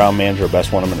 I'm Matt Brown, manager of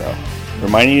Best One in Monroe,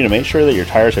 reminding you to make sure that your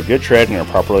tires have good tread and are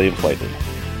properly inflated.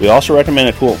 We also recommend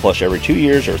a coolant flush every 2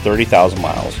 years or 30,000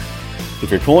 miles.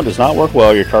 If your coolant does not work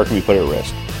well, your car can be put at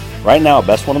risk. Right now at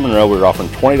Best One in Monroe, we're offering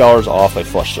 $20 off a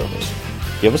flush service.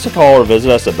 Give us a call or visit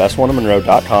us at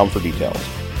bestoneofmonroe.com for details.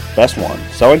 Best One,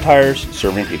 selling tires,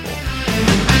 serving people.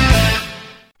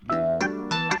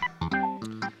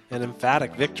 An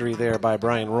emphatic victory there by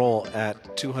Brian Roll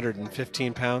at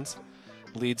 215 pounds.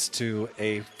 Leads to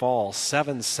a fall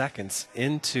 7 seconds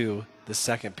into the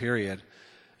second period.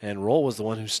 And Roll was the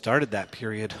one who started that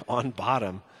period on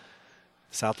bottom.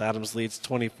 South Adams leads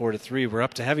 24-3. We're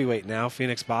up to heavyweight now.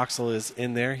 Phoenix Boxell is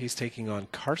in there. He's taking on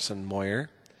Carson Moyer.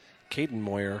 Caden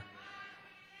Moyer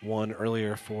won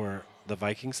earlier for the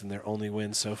Vikings in their only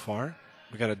win so far.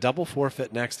 We got a double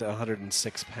forfeit next at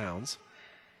 106 pounds.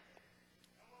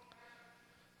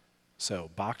 So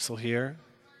Boxell here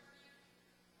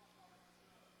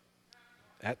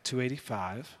at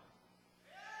 285.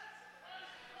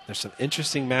 There's some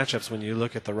interesting matchups when you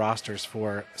look at the rosters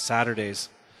for Saturday's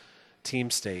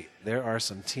team state. There are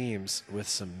some teams with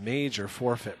some major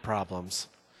forfeit problems.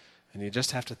 And you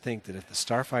just have to think that if the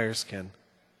Starfires can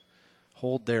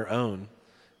hold their own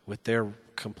with their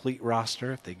complete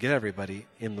roster, if they get everybody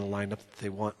in the lineup that they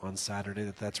want on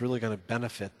Saturday, that's really going to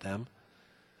benefit them.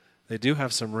 They do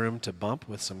have some room to bump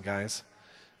with some guys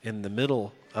in the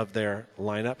middle of their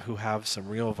lineup who have some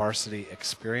real varsity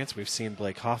experience. We've seen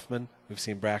Blake Hoffman. We've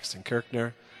seen Braxton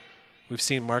Kirkner. We've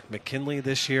seen Mark McKinley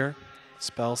this year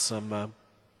spell some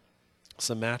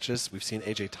matches. We've seen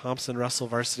A.J. Thompson wrestle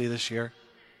varsity this year.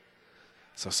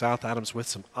 So South Adams with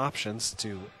some options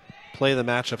to play the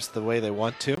matchups the way they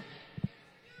want to.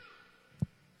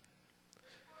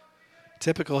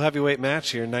 Typical heavyweight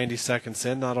match here, 90 seconds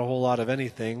in, not a whole lot of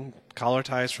anything. Collar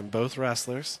ties from both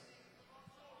wrestlers.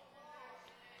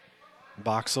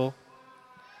 Boxel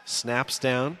snaps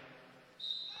down,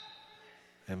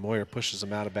 and Moyer pushes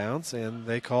him out of bounds, and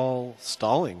they call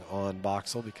stalling on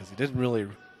Boxel because he didn't really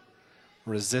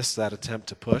resist that attempt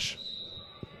to push.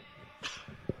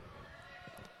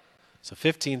 So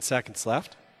 15 seconds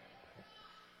left.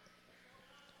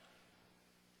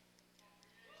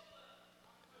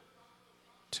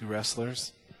 Two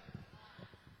wrestlers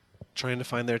trying to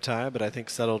find their tie, but I think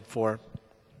settled for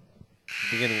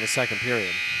beginning of the second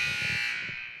period.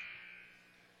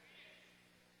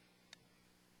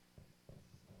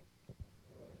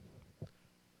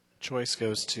 Choice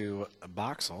goes to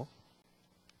Boxel.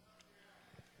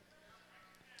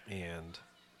 And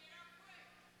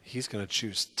he's going to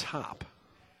choose top.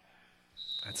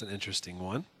 That's an interesting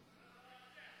one.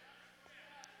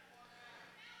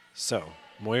 So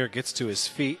Moyer gets to his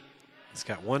feet. He's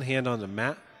got one hand on the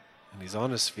mat, and he's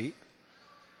on his feet.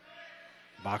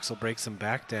 Boxel breaks him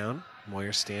back down.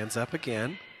 Moyer stands up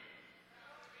again.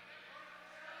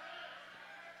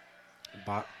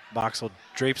 Boxel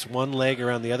drapes one leg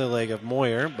around the other leg of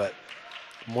Moyer, but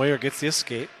Moyer gets the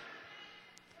escape.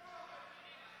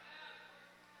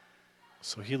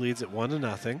 So he leads it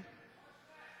 1-0.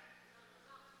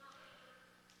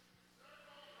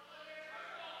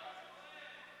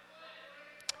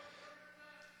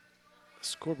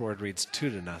 Scoreboard reads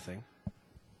 2-0.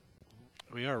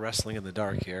 We are wrestling in the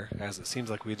dark here, as it seems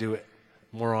like we do it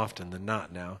more often than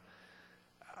not now.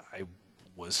 I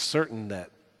was certain that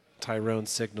Tyrone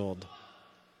signaled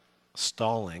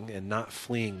stalling and not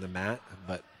fleeing the mat,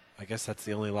 but I guess that's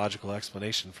the only logical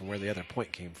explanation from where the other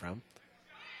point came from.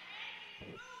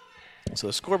 So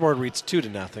the scoreboard reads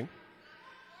 2-0.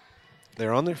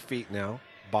 They're on their feet now,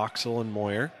 Boxel and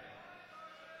Moyer.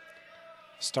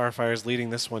 Starfire's leading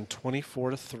this one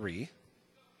 24-3.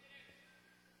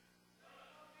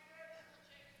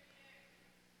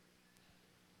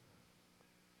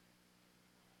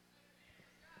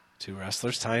 Two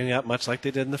wrestlers tying up much like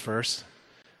they did in the first.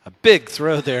 A big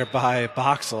throw there by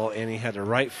Boxel, and he had a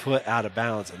right foot out of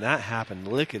bounds, and that happened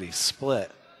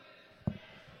lickety-split.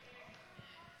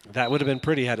 That would have been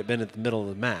pretty had it been at the middle of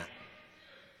the mat.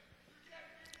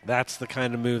 That's the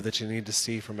kind of move that you need to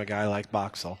see from a guy like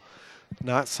Boxel.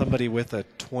 Not somebody with a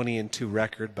 20-2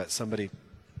 record, but somebody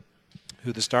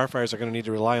who the Starfires are going to need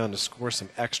to rely on to score some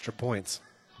extra points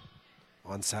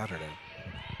on Saturday.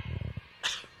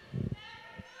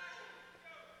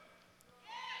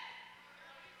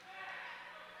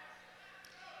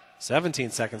 "17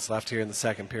 seconds left here in the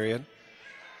second period.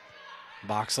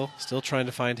 Boxel still trying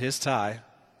to find his tie.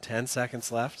 10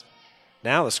 seconds left.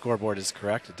 Now the scoreboard is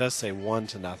correct. It does say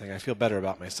 1-0. I feel better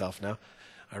about myself now.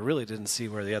 I really didn't see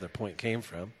where the other point came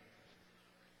from.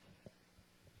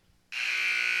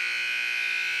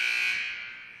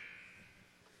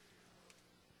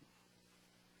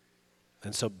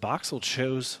 And so Boxel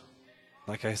chose,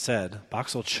 like I said,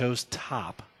 Boxel chose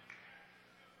top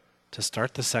to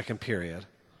start the second period.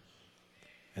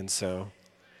 And so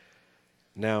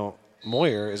now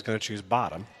Moyer is going to choose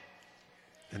bottom.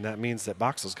 And that means that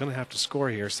Boxel's going to have to score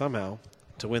here somehow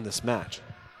to win this match.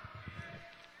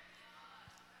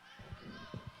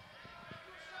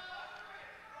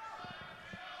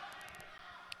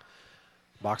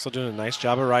 Boxel doing a nice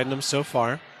job of riding him so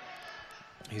far.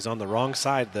 He's on the wrong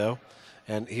side, though,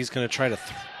 and he's going to try to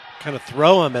kind of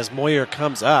throw him as Moyer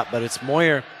comes up, but it's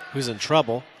Moyer who's in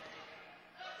trouble.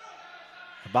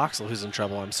 Boxel who's in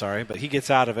trouble, I'm sorry, but he gets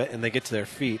out of it, and they get to their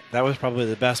feet. That was probably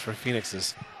the best for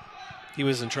Phoenix's. He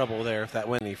was in trouble there if that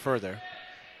went any further.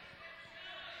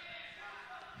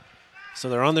 So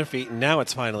they're on their feet, and now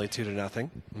it's finally 2-0.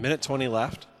 Minute 20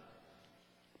 left.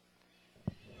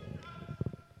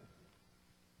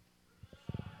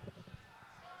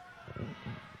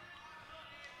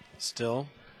 Still,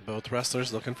 both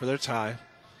wrestlers looking for their tie.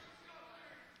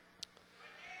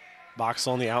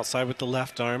 Boxel on the outside with the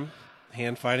left arm.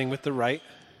 Hand fighting with the right.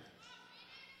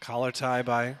 Collar tie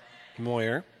by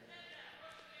Moyer.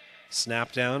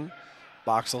 Snap down.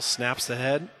 Boxel snaps the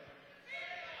head.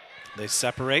 They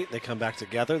separate. They come back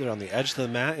together. They're on the edge of the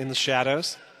mat in the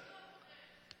shadows.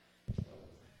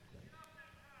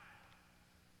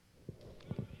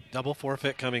 Double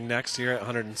forfeit coming next here at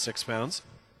 106 pounds.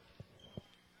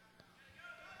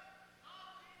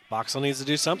 Boxel needs to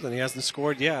do something. He hasn't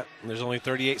scored yet. And there's only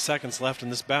 38 seconds left in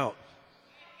this bout.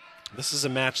 This is a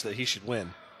match that he should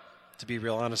win, to be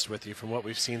real honest with you, from what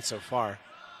we've seen so far.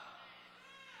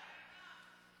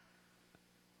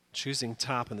 Choosing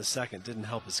top in the second didn't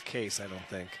help his case, I don't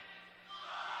think,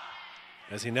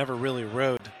 as he never really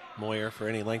rode Moyer for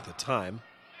any length of time.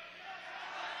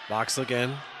 Boxel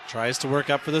again tries to work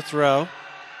up for the throw.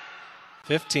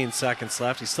 15 seconds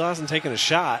left. He still hasn't taken a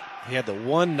shot. He had the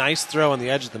one nice throw on the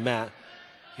edge of the mat.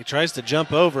 He tries to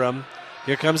jump over him.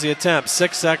 Here comes the attempt.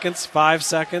 6 seconds, 5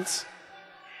 seconds,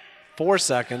 4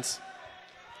 seconds.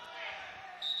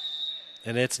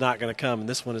 And it's not going to come. And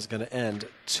this one is going to end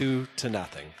 2-0.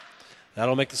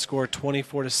 That'll make the score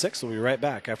 24-6. We'll be right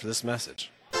back after this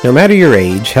message. No matter your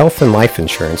age, health and life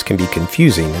insurance can be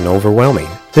confusing and overwhelming.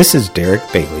 This is Derek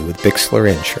Bailey with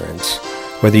Bixler Insurance.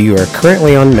 Whether you are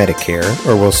currently on Medicare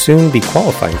or will soon be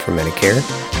qualifying for Medicare,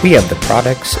 we have the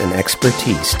products and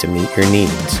expertise to meet your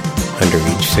needs. Under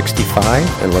age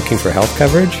 65 and looking for health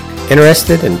coverage?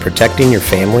 Interested in protecting your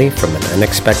family from an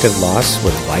unexpected loss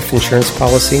with a life insurance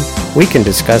policy? We can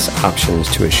discuss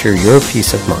options to assure your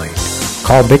peace of mind.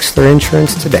 Call Bixler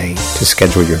Insurance today to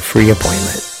schedule your free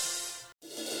appointment.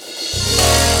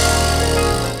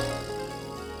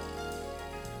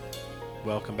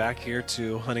 Welcome back here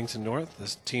to Huntington North.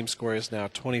 The team score is now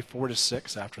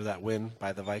 24-6 after that win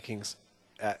by the Vikings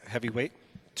at heavyweight.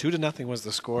 2-0 was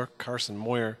the score. Carson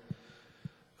Moyer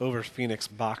over Phoenix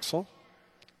Boxel.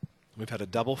 We've had a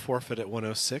double forfeit at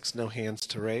 106, no hands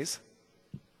to raise.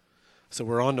 So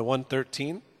we're on to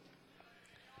 113.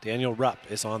 Daniel Rupp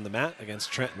is on the mat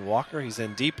against Trenton Walker. He's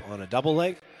in deep on a double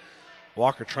leg.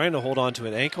 Walker trying to hold on to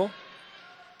an ankle.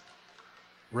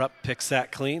 Rupp picks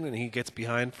that clean, and he gets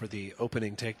behind for the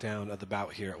opening takedown of the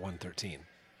bout here at 113.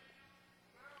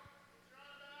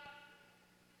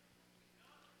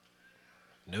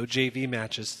 No JV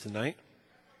matches tonight.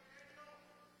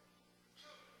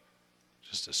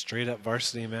 Just a straight-up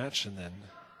varsity match and then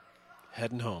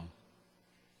heading home.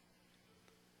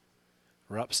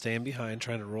 Rupp staying behind,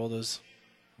 trying to roll those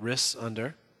wrists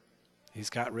under. He's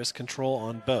got wrist control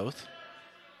on both.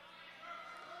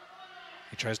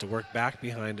 He tries to work back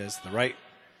behind as the right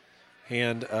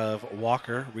hand of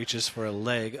Walker reaches for a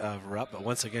leg of Rupp, but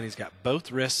once again he's got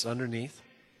both wrists underneath.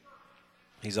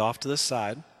 He's off to the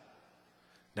side.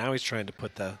 Now he's trying to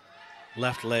put the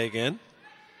left leg in.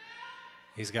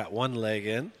 He's got one leg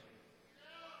in.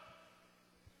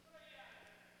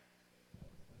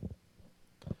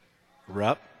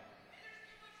 Rupp.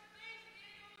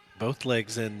 Both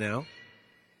legs in now.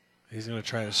 He's going to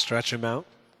try to stretch him out.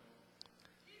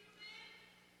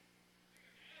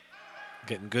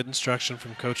 Getting good instruction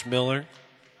from Coach Miller,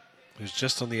 who's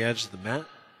just on the edge of the mat.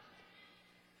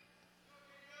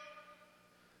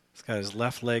 He's got his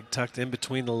left leg tucked in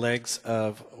between the legs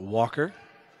of Walker,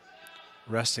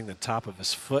 resting the top of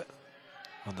his foot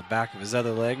on the back of his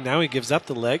other leg. Now he gives up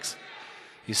the legs.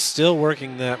 He's still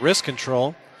working that wrist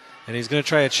control, and he's going to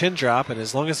try a chin drop, and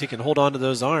as long as he can hold on to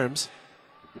those arms,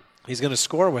 he's going to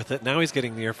score with it. Now he's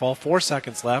getting near fall. 4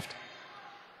 seconds left.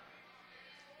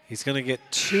 He's going to get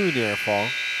 2 near fall.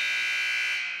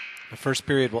 The first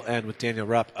period will end with Daniel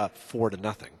Rupp up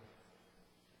 4-0.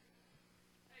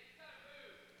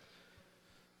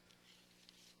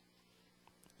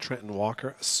 Trenton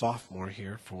Walker, a sophomore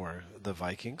here for the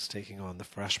Vikings, taking on the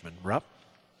freshman Rupp.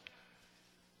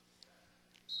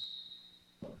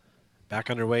 Back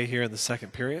underway here in the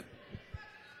second period.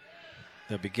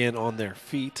 They'll begin on their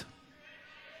feet.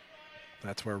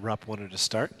 That's where Rupp wanted to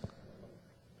start.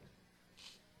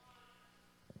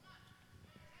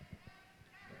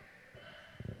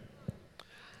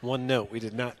 One note, we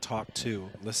did not talk to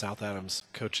the South Adams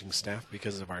coaching staff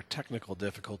because of our technical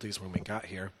difficulties when we got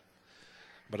here.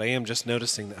 But I am just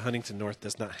noticing that Huntington North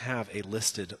does not have a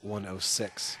listed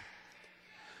 106.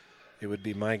 It would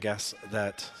be my guess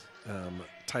that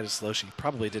Titus Loesch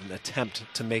probably didn't attempt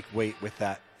to make weight with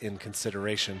that in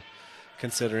consideration,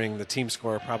 considering the team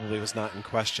score probably was not in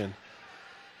question.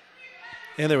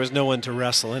 And there was no one to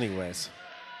wrestle anyways.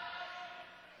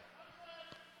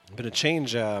 Been a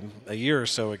change a year or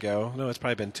so ago. No, it's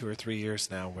probably been 2 or 3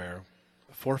 years now where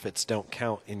forfeits don't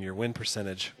count in your win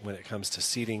percentage when it comes to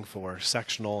seeding for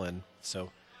sectional. And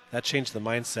so that changed the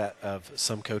mindset of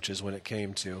some coaches when it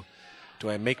came to, do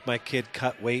I make my kid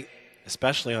cut weight,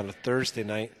 especially on a Thursday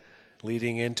night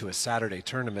leading into a Saturday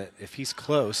tournament? If he's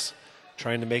close,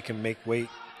 trying to make him make weight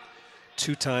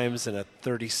 2 times in a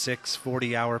 36,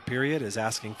 40-hour period is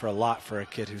asking for a lot for a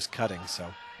kid who's cutting. So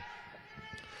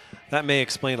that may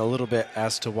explain a little bit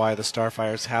as to why the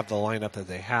Starfires have the lineup that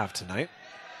they have tonight.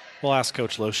 We'll ask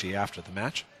Coach Loesch after the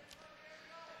match.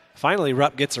 Finally,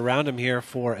 Rupp gets around him here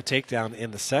for a takedown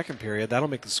in the second period. That'll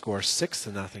make the score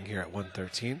 6-0 here at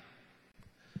 113.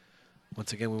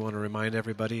 Once again, we want to remind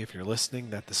everybody, if you're listening,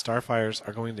 that the Starfires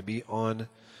are going to be on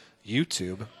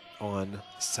YouTube on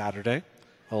Saturday,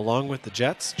 along with the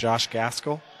Jets, Josh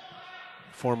Gaskell,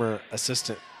 former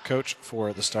assistant coach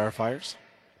for the Starfires,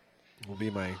 will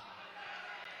be my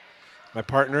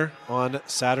partner on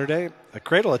Saturday. A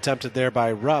cradle attempted there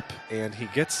by Rupp, and he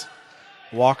gets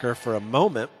Walker for a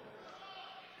moment.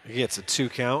 He gets a 2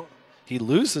 count. He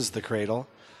loses the cradle,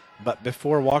 but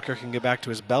before Walker can get back to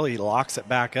his belly, he locks it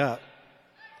back up.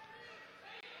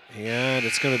 And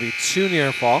it's going to be 2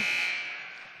 near fall.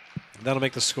 That'll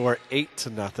make the score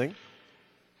 8-0.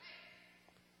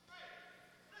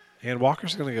 And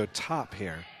Walker's going to go top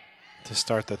here to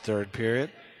start the third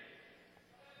period.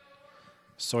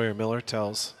 Sawyer Miller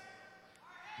tells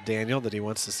Daniel that he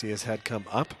wants to see his head come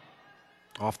up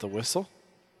off the whistle.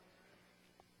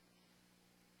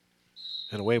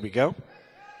 And away we go.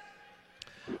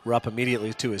 Rupp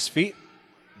immediately to his feet,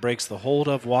 breaks the hold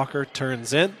of Walker,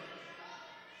 turns in,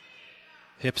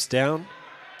 hips down,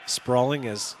 sprawling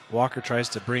as Walker tries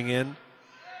to bring in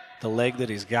the leg that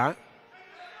he's got.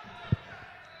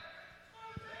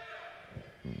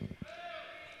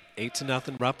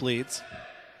 8-0, Rupp leads.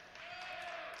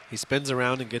 He spins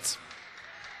around and gets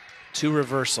 2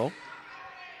 reversal.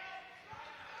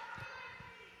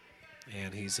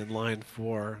 And he's in line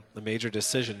for the major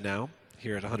decision now,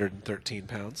 here at 113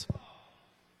 pounds.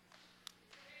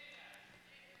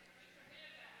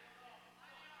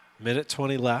 Minute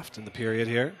 20 left in the period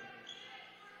here.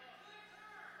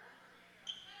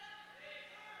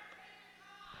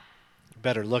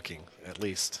 Better looking, at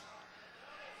least.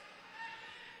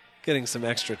 Getting some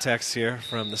extra texts here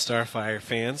from the Starfire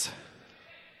fans,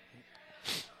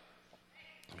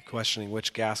 questioning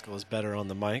which Gaskell is better on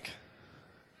the mic.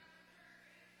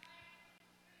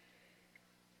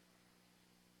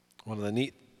 One of the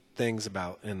neat things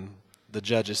about, and the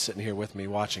judge is sitting here with me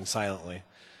watching silently,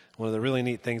 one of the really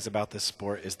neat things about this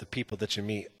sport is the people that you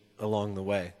meet along the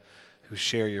way who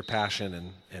share your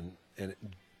passion and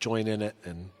join in it,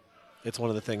 and it's one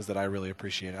of the things that I really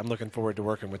appreciate. I'm looking forward to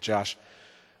working with Josh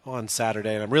on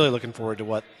Saturday, and I'm really looking forward to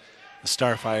what the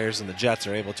Starfires and the Jets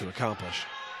are able to accomplish.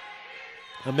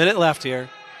 A minute left here.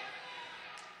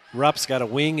 Rupp's got a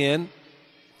wing in.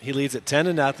 He leads at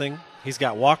 10-0. He's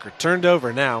got Walker turned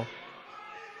over now.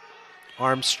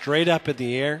 Arms straight up in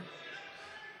the air.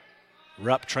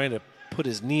 Rupp trying to put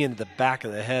his knee into the back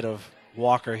of the head of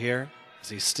Walker here as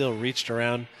he's still reached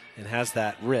around and has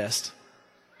that wrist.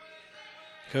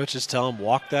 Coaches tell him,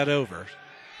 walk that over.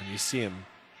 And you see him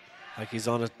like he's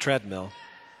on a treadmill,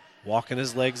 walking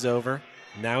his legs over.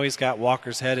 Now he's got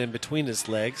Walker's head in between his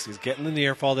legs. He's getting the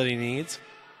near fall that he needs.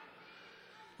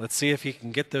 Let's see if he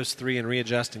can get those 3 and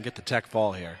readjust and get the tech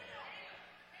fall here.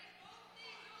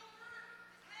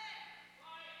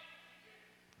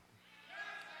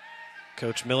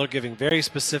 Coach Miller giving very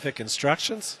specific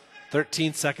instructions.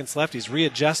 13 seconds left. He's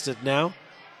readjusted now.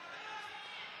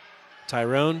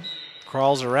 Tyrone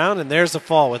crawls around, and there's the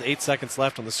fall with 8 seconds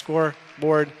left on the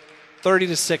scoreboard.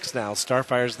 30-6 now.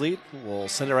 Starfires lead. We'll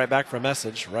send it right back for a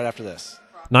message right after this.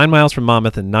 9 miles from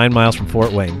Monmouth and 9 miles from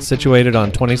Fort Wayne, situated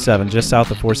on 27 just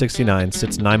south of 469,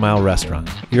 sits 9 Mile Restaurant,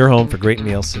 your home for great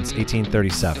meals since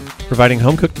 1837. Providing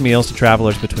home-cooked meals to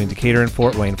travelers between Decatur and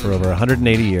Fort Wayne for over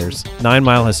 180 years, 9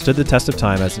 Mile has stood the test of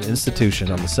time as an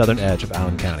institution on the southern edge of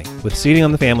Allen County. With seating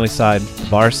on the family side, the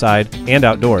bar side, and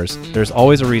outdoors, there's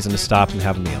always a reason to stop and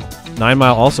have a meal. 9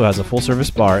 Mile also has a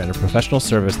full-service bar and a professional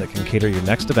service that can cater your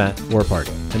next event or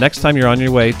party. The next time you're on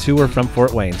your way to or from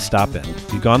Fort Wayne, stop in.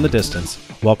 You've gone the distance.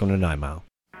 Welcome to 9 Mile.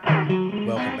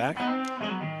 Welcome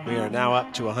back. We are now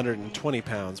up to 120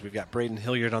 pounds. We've got Braden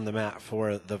Hilliard on the mat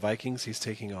for the Vikings. He's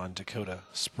taking on Dakota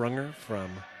Sprunger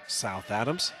from South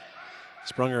Adams.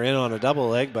 Sprunger in on a double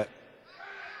leg, but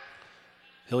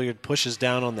Hilliard pushes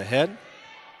down on the head.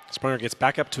 Sprunger gets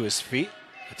back up to his feet.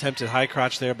 Attempted high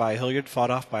crotch there by Hilliard, fought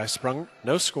off by Sprunger.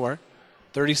 No score.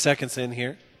 30 seconds in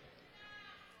here.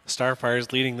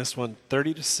 Starfires leading this one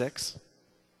 30-6.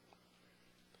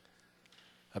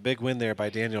 A big win there by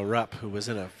Daniel Rupp, who was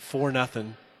in a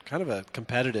 4-0, kind of a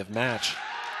competitive match,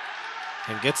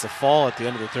 and gets a fall at the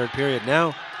end of the third period.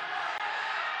 Now,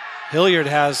 Hilliard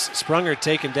has Sprunger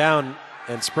taken down,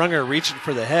 and Sprunger reaching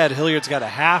for the head. Hilliard's got a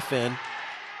half in,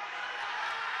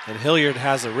 and Hilliard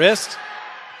has a wrist,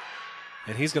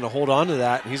 and he's going to hold on to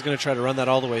that, and he's going to try to run that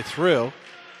all the way through.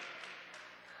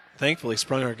 Thankfully,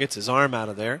 Sprunger gets his arm out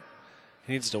of there.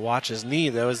 He needs to watch his knee,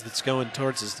 though, as it's going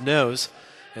towards his nose.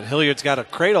 And Hilliard's got a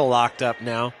cradle locked up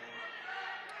now.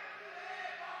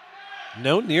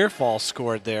 No near fall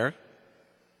scored there.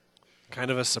 Kind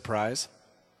of a surprise.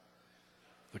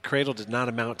 The cradle did not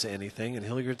amount to anything, and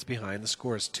Hilliard's behind. The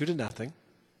score is 2-0.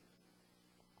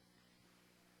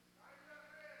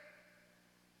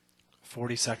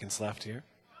 40 seconds left here.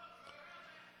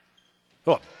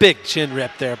 Oh, a big chin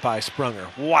rip there by Sprunger.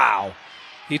 Wow.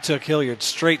 He took Hilliard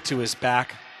straight to his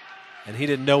back, and he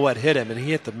didn't know what hit him, and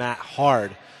he hit the mat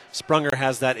hard. Sprunger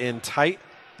has that in tight.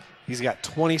 He's got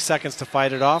 20 seconds to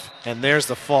fight it off, and there's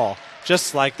the fall.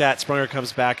 Just like that, Sprunger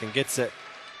comes back and gets it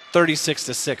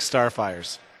 36-6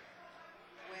 Starfires.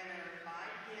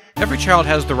 Every child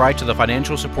has the right to the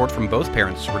financial support from both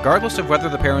parents, regardless of whether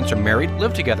the parents are married,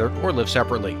 live together, or live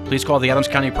separately. Please call the Adams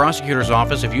County Prosecutor's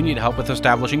Office if you need help with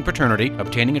establishing paternity,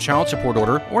 obtaining a child support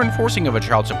order, or enforcing of a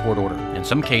child support order. In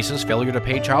some cases, failure to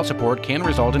pay child support can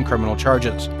result in criminal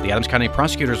charges. The Adams County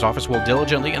Prosecutor's Office will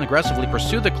diligently and aggressively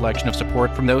pursue the collection of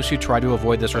support from those who try to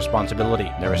avoid this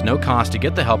responsibility. There is no cost to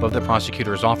get the help of the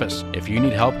Prosecutor's Office. If you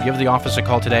need help, give the office a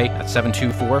call today at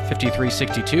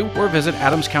 724-5362 or visit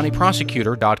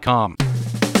adamscountyprosecutor.com. And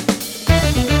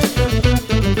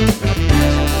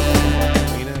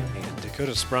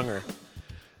Dakota Sprunger,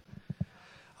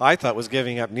 I thought, was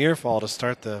giving up near fall to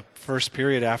start the first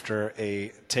period after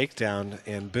a takedown,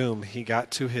 and boom, he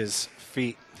got to his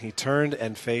feet. He turned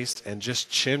and faced and just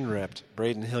chin ripped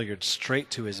Braden Hilliard straight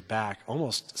to his back.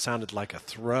 Almost sounded like a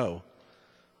throw.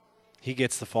 He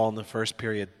gets the fall in the first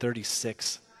period.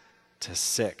 36-6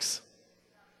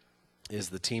 is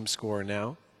the team score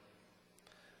now.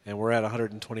 And we're at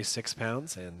 126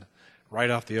 pounds, and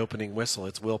right off the opening whistle,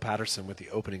 it's Will Patterson with the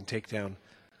opening takedown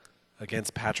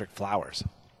against Patrick Flowers.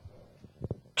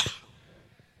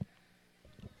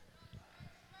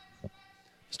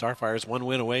 Starfires one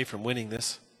win away from winning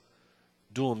this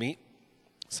dual meet,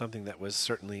 something that was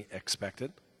certainly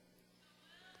expected.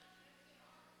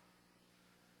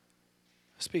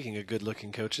 Speaking of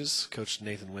good-looking coaches, Coach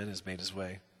Nathan Wynn has made his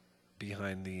way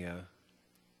behind the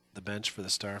bench for the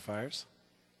Starfires.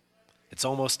 It's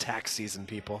almost tax season,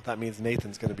 people. That means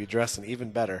Nathan's going to be dressing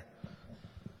even better.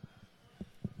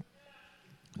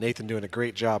 Nathan doing a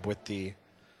great job with the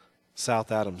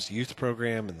South Adams youth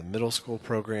program and the middle school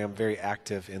program, very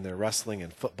active in their wrestling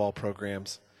and football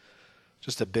programs.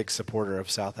 Just a big supporter of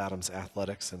South Adams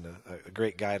athletics and a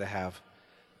great guy to have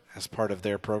as part of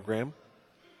their program.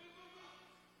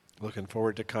 Looking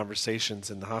forward to conversations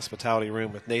in the hospitality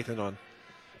room with Nathan on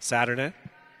Saturday.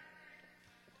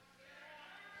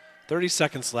 30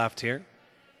 seconds left here.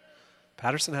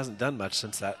 Patterson hasn't done much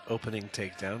since that opening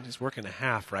takedown. He's working a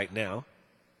half right now.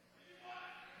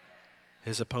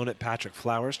 His opponent, Patrick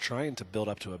Flowers, trying to build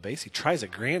up to a base. He tries a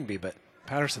Granby, but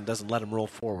Patterson doesn't let him roll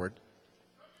forward.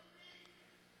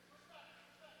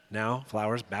 Now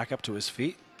Flowers back up to his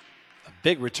feet. A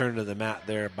big return to the mat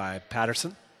there by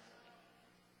Patterson.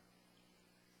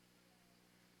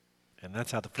 And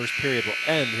that's how the first period will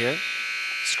end here.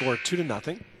 Score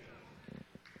 2-0.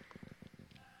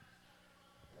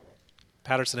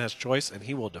 Patterson has choice, and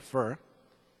he will defer.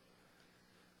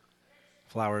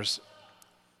 Flowers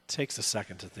takes a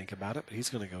second to think about it, but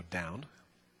he's going to go down.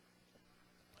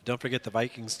 Don't forget the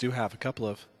Vikings do have a couple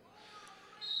of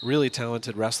really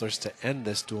talented wrestlers to end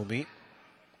this dual meet.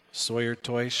 Sawyer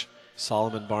Toish,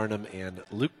 Solomon Barnum, and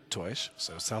Luke Toish.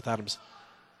 So South Adams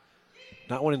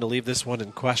not wanting to leave this one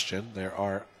in question. There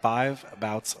are 5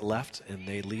 bouts left, and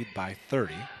they lead by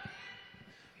 30.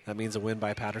 That means a win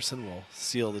by Patterson will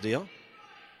seal the deal.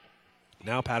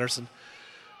 Now Patterson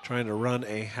trying to run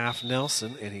a half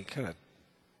Nelson, and he kind of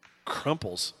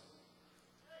crumples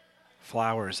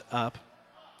Flowers up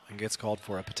and gets called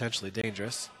for a potentially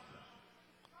dangerous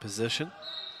position.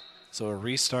 So a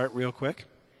restart real quick.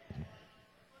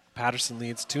 Patterson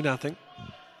leads 2-0.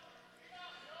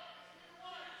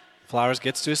 Flowers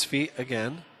gets to his feet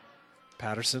again.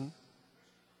 Patterson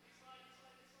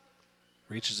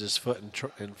reaches his foot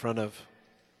in front of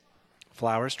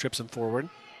Flowers, trips him forward.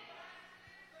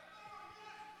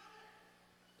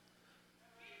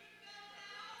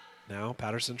 Now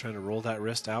Patterson trying to roll that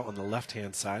wrist out on the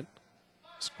left-hand side.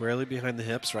 Squarely behind the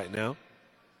hips right now.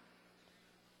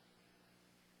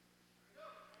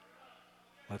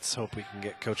 Let's hope we can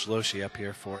get Coach Loshi up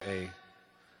here for a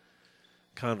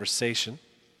conversation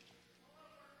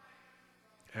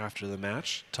after the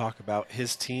match. Talk about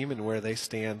his team and where they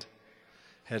stand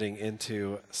heading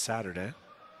into Saturday.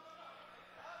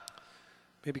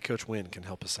 Maybe Coach Wynn can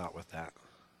help us out with that.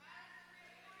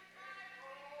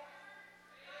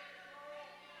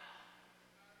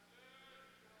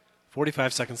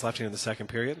 .45 seconds left here in the second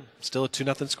period. Still a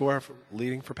 2-0 score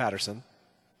leading for Patterson.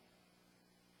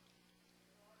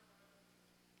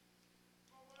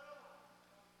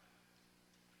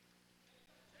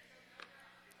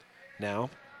 Now,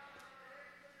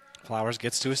 Flowers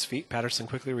gets to his feet. Patterson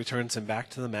quickly returns him back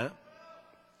to the mat.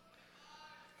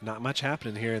 Not much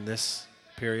happening here in this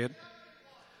period.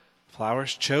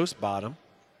 Flowers chose bottom.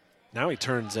 Now he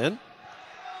turns in.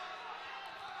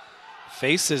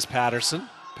 faces Patterson.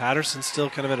 Patterson still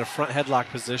kind of in a front headlock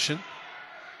position.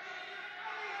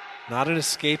 Not an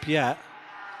escape yet.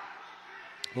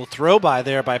 Little throw by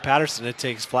there by Patterson. It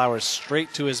takes Flowers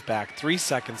straight to his back. 3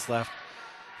 seconds left.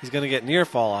 He's going to get near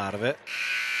fall out of it.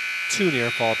 2 near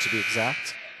fall to be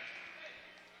exact.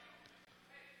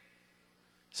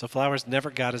 So Flowers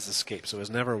never got his escape. So it was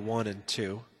never 1 and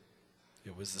 2.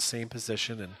 It was the same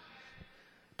position, and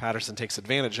Patterson takes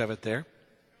advantage of it there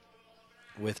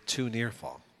with 2 near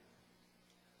fall.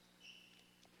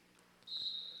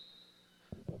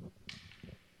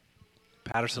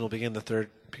 Patterson will begin the third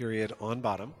period on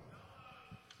bottom.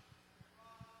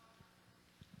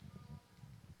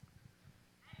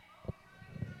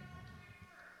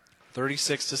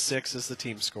 (36-6) is the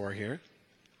team score here.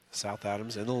 South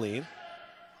Adams in the lead.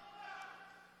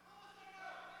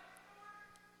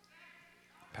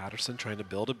 Patterson trying to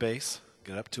build a base,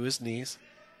 get up to his knees.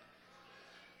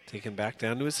 Taken back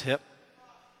down to his hip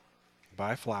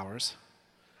by Flowers.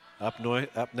 Up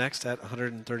next at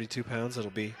 132 pounds,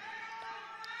 it'll be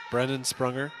Brendan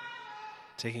Sprunger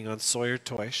taking on Sawyer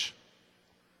Toish.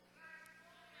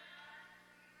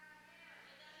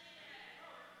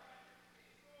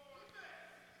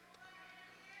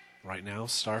 Right now,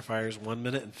 Starfire's 1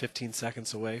 minute and 15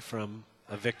 seconds away from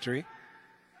a victory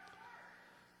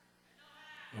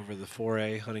over the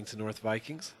 4A Huntington North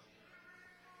Vikings.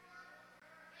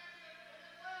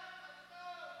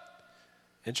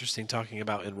 Interesting talking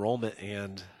about enrollment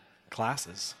and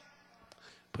classes.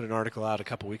 Put an article out a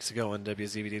couple weeks ago on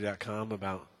WZBD.com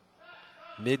about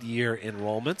mid-year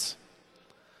enrollments,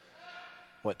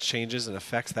 what changes and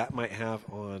effects that might have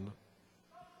on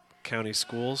county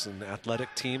schools and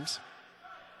athletic teams.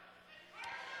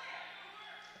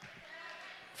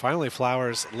 Finally,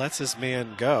 Flowers lets his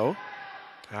man go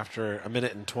after a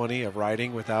minute and 20 of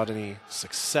riding without any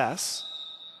success.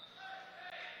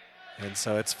 And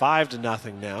so it's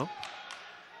 5-0 now.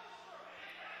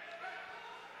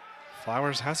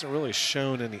 Flowers hasn't really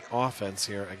shown any offense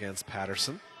here against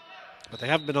Patterson, but they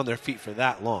haven't been on their feet for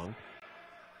that long,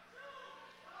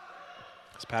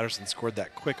 as Patterson scored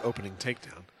that quick opening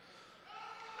takedown.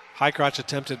 High crotch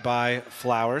attempted by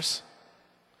Flowers.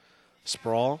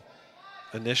 Sprawl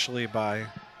initially by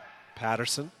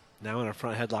Patterson, now in a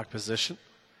front headlock position.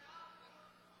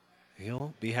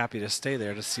 He'll be happy to stay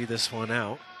there to see this one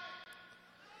out.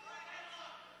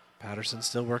 Patterson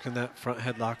still working that front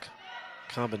headlock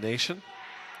combination.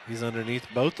 He's underneath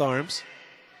both arms.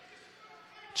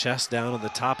 Chest down on the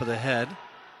top of the head.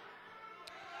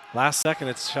 Last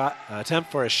second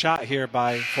attempt for a shot here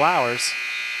by Flowers.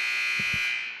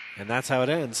 And that's how it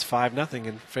ends, 5-0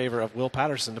 in favor of Will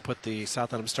Patterson to put the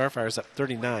South Adams Starfires up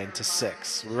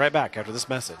 39-6. We'll be right back after this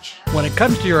message. When it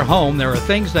comes to your home, there are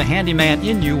things the handyman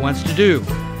in you wants to do.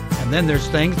 And then there's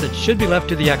things that should be left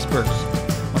to the experts.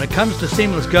 When it comes to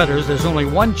seamless gutters, there's only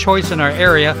one choice in our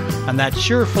area, and that's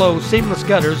SureFlow Seamless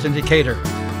Gutters in Decatur.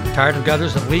 Tired of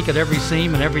gutters that leak at every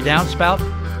seam and every downspout?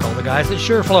 Call the guys at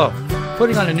SureFlow.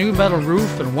 Putting on a new metal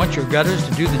roof and want your gutters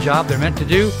to do the job they're meant to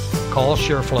do? Call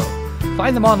SureFlow.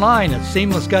 Find them online at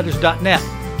seamlessgutters.net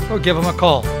or give them a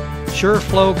call.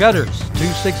 SureFlow Gutters,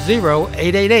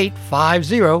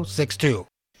 260-888-5062.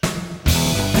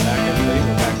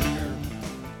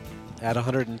 At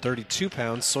 132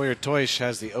 pounds, Sawyer Toish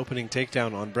has the opening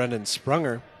takedown on Brendan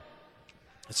Sprunger.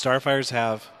 The Starfires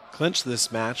have clinched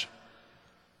this match.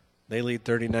 They lead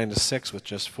 39-6 with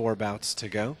just 4 bouts to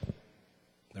go.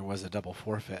 There was a double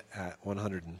forfeit at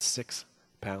 106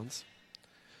 pounds.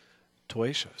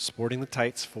 Toish sporting the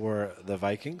tights for the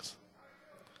Vikings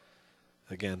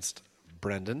against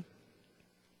Brendan.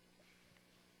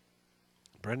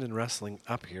 Brendan wrestling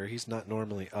up here. He's not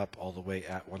normally up all the way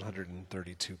at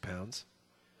 132 pounds.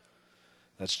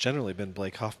 That's generally been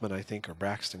Blake Hoffman, I think, or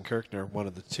Braxton Kirkner, one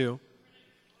of the two.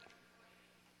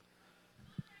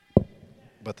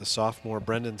 But the sophomore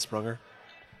Brendan Sprunger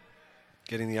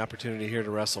getting the opportunity here to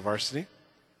wrestle varsity.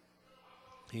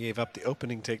 He gave up the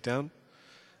opening takedown.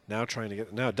 Now trying to get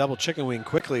a double chicken wing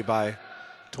quickly by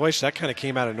Toish. That kind of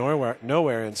came out of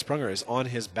nowhere, and Sprunger is on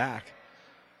his back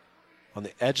on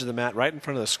the edge of the mat right in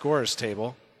front of the scorer's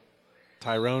table.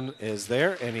 Tyrone is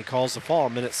there, and he calls the fall,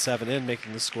 minute 7 in,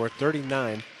 making the score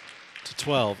 39-12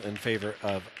 in favor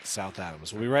of South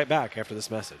Adams. We'll be right back after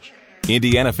this message.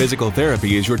 Indiana Physical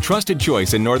Therapy is your trusted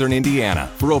choice in Northern Indiana.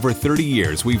 For over 30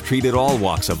 years, we've treated all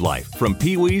walks of life, from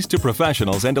peewees to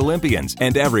professionals and Olympians,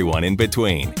 and everyone in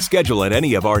between. Schedule at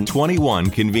any of our 21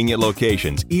 convenient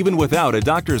locations, even without a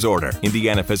doctor's order.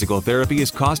 Indiana Physical Therapy is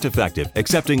cost-effective,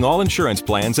 accepting all insurance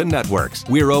plans and networks.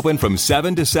 We're open from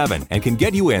 7 to 7 and can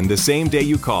get you in the same day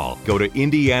you call. Go to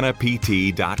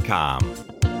indianapt.com.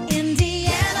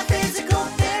 Indiana Physical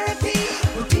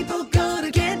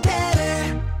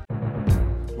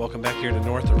Welcome back here to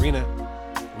North Arena.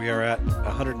 We are at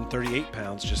 138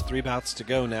 pounds, just 3 bouts to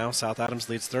go now. South Adams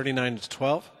leads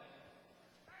 39-12.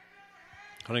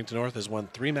 Huntington North has won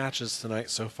 3 matches tonight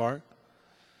so far.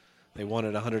 They won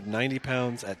at 190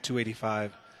 pounds at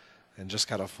 285 and just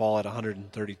got a fall at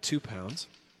 132 pounds.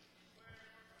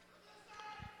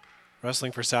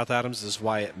 Wrestling for South Adams is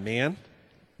Wyatt Mann,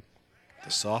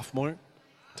 the sophomore,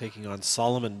 taking on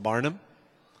Solomon Barnum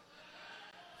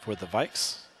for the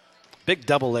Vikes. Big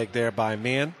double leg there by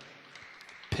Mann.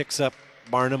 Picks up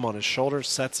Barnum on his shoulder,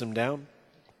 sets him down,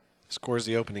 scores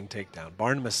the opening takedown.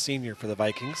 Barnum, a senior for the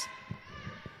Vikings.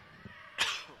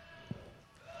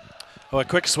 Oh, a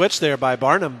quick switch there by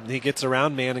Barnum. He gets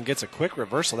around Mann and gets a quick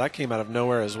reversal. That came out of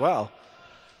nowhere as well.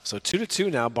 So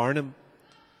 2-2 now. Barnum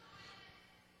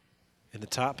in the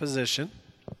top position.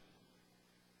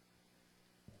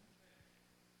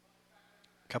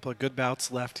 A couple of good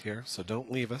bouts left here, so don't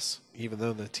leave us. Even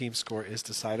though the team score is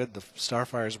decided, the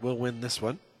Starfires will win this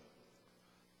one.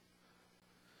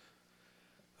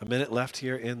 A minute left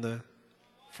here in the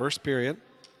first period.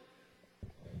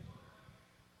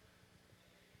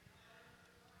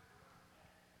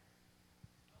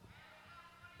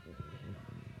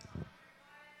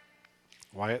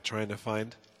 Wyatt trying to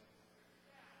find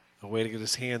a way to get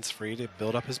his hands free to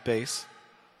build up his base.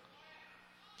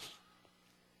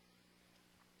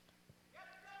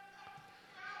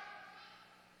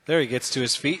 There he gets to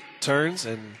his feet, turns,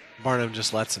 and Barnum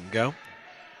just lets him go.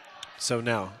 So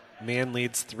now, Mann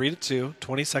leads 3-2,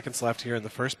 20 seconds left here in the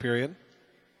first period.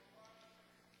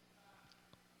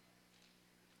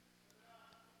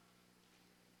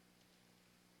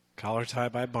 Collar tie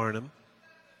by Barnum.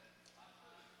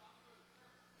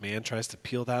 Mann tries to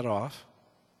peel that off.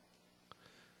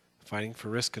 Fighting for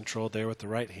wrist control there with the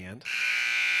right hand.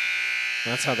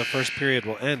 That's how the first period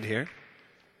will end here.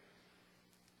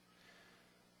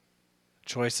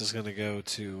 Choice is going to go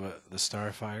to the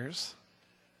Starfires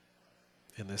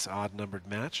in this odd-numbered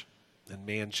match. And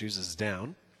Mann chooses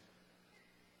down.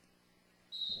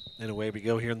 And away we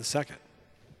go here in the second.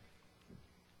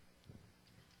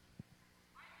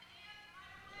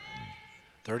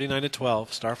 $39-12,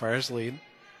 Starfires lead.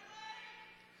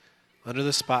 Under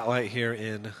the spotlight here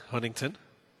in Huntington.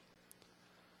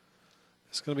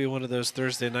 It's going to be one of those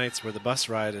Thursday nights where the bus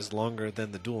ride is longer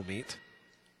than the dual meet,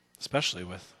 especially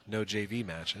with no JV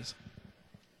matches.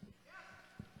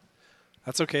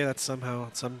 That's okay. That's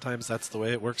sometimes that's the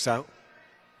way it works out.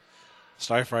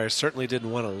 Starfires certainly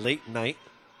didn't want a late night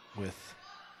with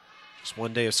just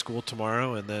one day of school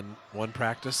tomorrow and then one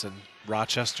practice in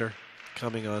Rochester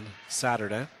coming on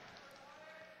Saturday.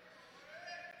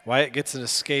 Wyatt gets an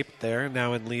escape there,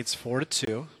 now in leads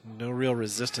 4-2. No real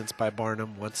resistance by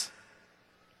Barnum once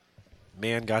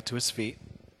Mann got to his feet.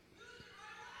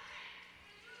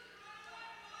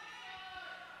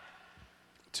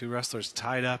 Two wrestlers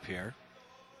tied up here.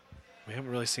 We haven't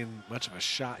really seen much of a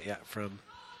shot yet from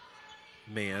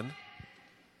Mann.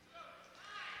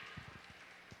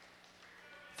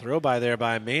 Throw by there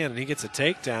by Mann, and he gets a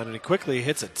takedown, and he quickly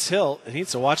hits a tilt, and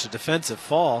needs to watch a defensive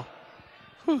fall.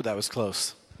 Whew, that was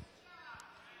close.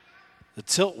 The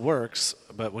tilt works,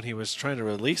 but when he was trying to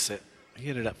release it, he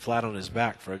ended up flat on his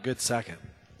back for a good second.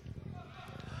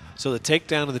 So the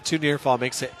takedown of the 2 near fall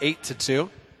makes it 8-2.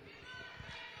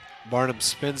 Barnum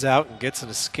spins out and gets an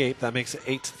escape. That makes it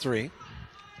 8-3.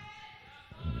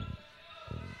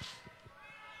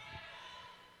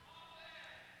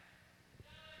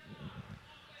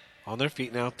 On their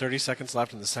feet now, 30 seconds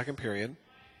left in the second period.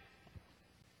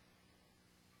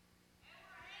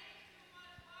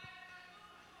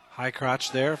 High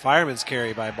crotch there. Fireman's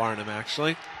carry by Barnum,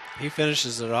 actually. He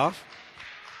finishes it off.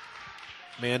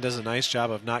 Mann does a nice job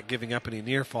of not giving up any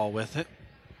near fall with it.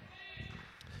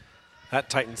 That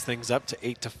tightens things up to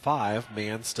 8-5.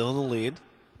 Mann still in the lead.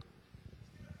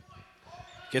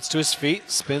 Gets to his feet,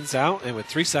 spins out, and with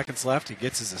 3 seconds left, he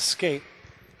gets his escape.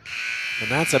 And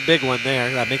that's a big one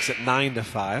there. That makes it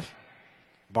 9-5.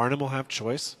 Barnum will have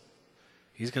choice.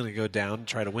 He's going to go down and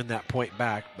try to win that point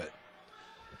back, but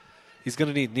he's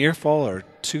going to need near fall or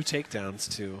 2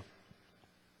 takedowns to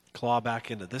claw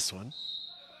back into this one.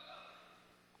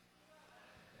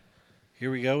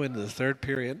 Here we go into the third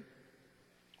period.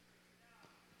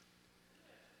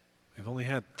 We've only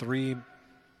had 3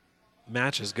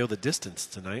 matches go the distance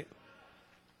tonight.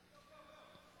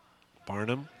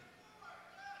 Barnum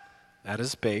at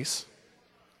his base,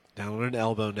 down on an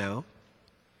elbow now.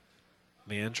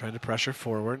 Mann trying to pressure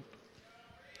forward.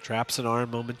 Traps an arm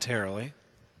momentarily.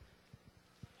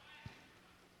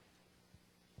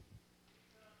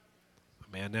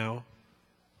 Mann now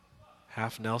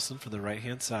half Nelson from the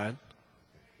right-hand side.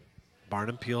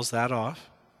 Barnum peels that off.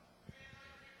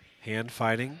 Hand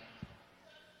fighting.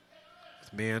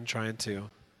 Man trying to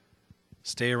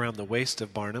stay around the waist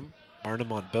of Barnum.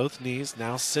 Barnum on both knees,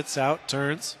 now sits out,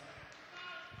 turns.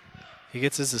 He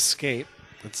gets his escape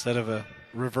instead of a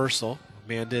reversal.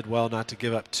 Man did well not to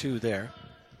give up 2 there.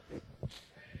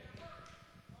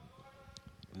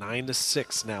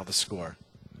 9-6 now the score.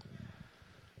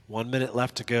 1 minute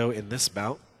left to go in this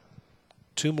bout.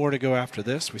 2 more to go after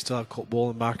this. We still have Colt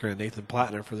Bolenbacher and Nathan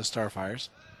Plattner for the Starfires.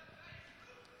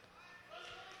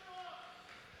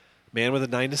 Man with a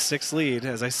 9-6 lead.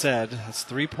 As I said, that's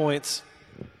 3 points.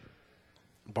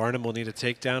 Barnum will need a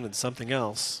takedown and something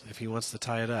else if he wants to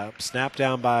tie it up. Snap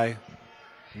down by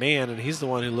Man, and he's the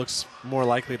one who looks more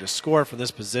likely to score from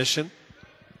this position.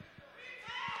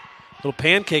 Little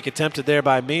pancake attempted there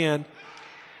by Man.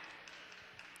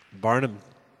 Barnum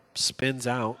spins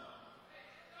out.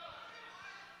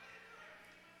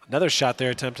 Another shot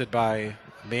there attempted by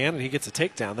Man, and he gets a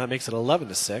takedown. That makes it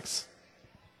 11-6.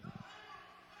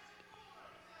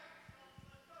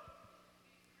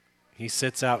 He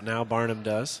sits out now, Barnum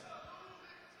does.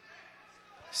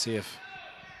 See if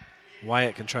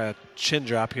Wyatt can try a chin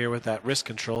drop here with that wrist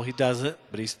control. He doesn't,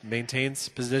 but he maintains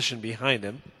position behind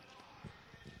him.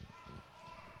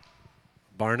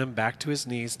 Barnum back to his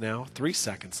knees now. 3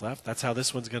 seconds left. That's how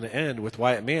this one's going to end with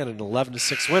Wyatt Man, an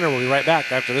 11-6 winner. We'll be right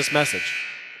back after this message.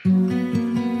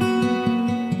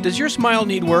 Does your smile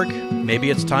need work?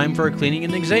 Maybe it's time for a cleaning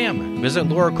and exam. Visit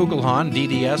Laura Kugelhahn,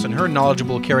 DDS, and her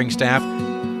knowledgeable, caring staff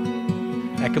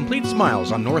at Complete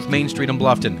Smiles on North Main Street in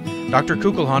Bluffton. Dr.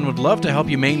 Kugelhahn would love to help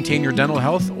you maintain your dental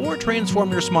health or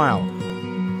transform your smile.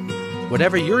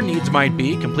 Whatever your needs might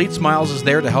be, Complete Smiles is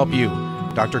there to help you.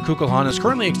 Dr. Kugelhahn is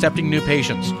currently accepting new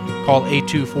patients. Call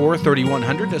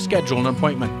 824-3100 to schedule an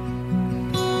appointment.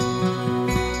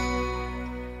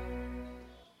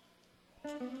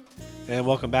 And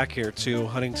welcome back here to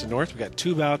Huntington North. We've got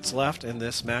 2 bouts left in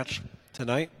this match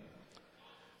tonight.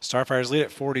 Starfires lead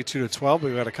at 42-12.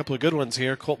 We've got a couple of good ones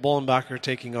here. Colt Bolenbacher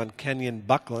taking on Kenyon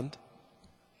Buckland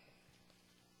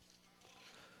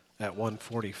at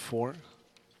 144.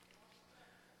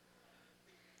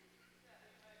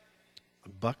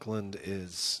 Buckland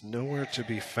is nowhere to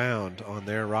be found on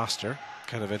their roster.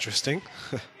 Kind of interesting.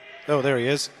 Oh, there he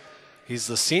is. He's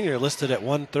the senior listed at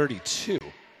 132.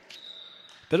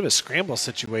 Bit of a scramble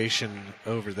situation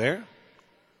over there.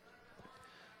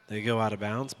 They go out of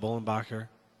bounds. Bolenbacher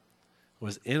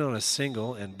was in on a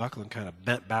single, and Buckland kind of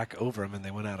bent back over him, and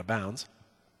they went out of bounds.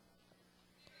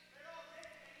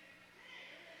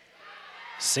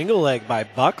 Single leg by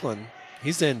Buckland.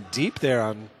 He's in deep there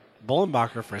on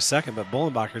Bolenbacher for a second, but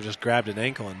Bolenbacher just grabbed an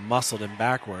ankle and muscled him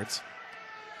backwards.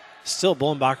 Still,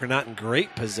 Bolenbacher not in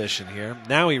great position here.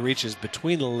 Now he reaches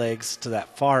between the legs to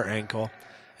that far ankle,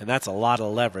 and that's a lot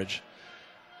of leverage.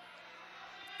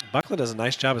 Buckland does a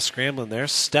nice job of scrambling there,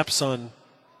 steps on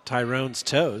Tyrone's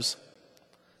toes,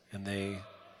 and they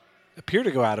appear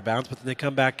to go out of bounds, but then they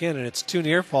come back in, and it's too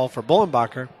near fall for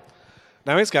Bolenbacher.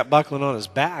 Now he's got Buckland on his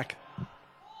back.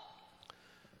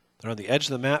 They're on the edge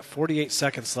of the mat, 48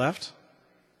 seconds left.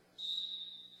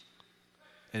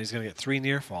 And he's going to get 3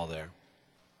 near fall there.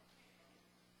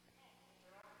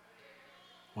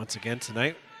 Once again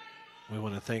tonight, we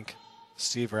want to thank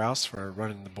Steve Rouse for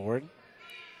running the board,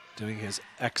 doing his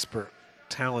expert,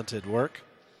 talented work.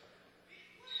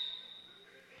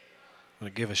 I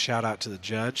want to give a shout out to the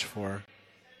judge for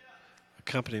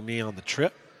accompanying me on the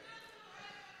trip.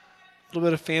 A little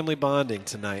bit of family bonding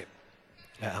tonight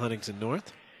at Huntington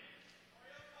North.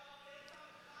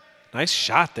 Nice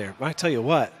shot there. I tell you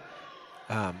what,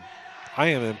 I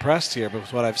am impressed here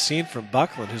with what I've seen from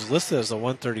Buckland, who's listed as a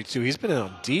 132. He's been in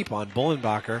on deep on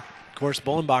Bolenbacher. Of course,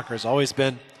 Bolenbacher has always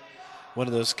been one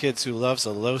of those kids who loves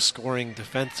a low-scoring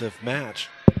defensive match.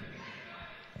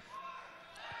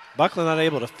 Buckland not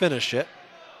able to finish it.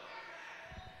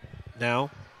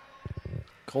 Now,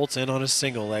 Colt's in on his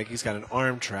single leg. He's got an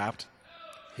arm trapped.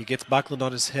 He gets Buckland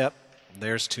on his hip.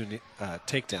 There's 2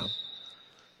 takedown.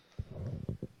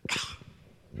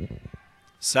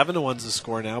 7-1's the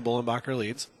score now. Bolenbacher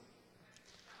leads.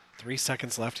 3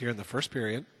 seconds left here in the first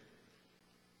period.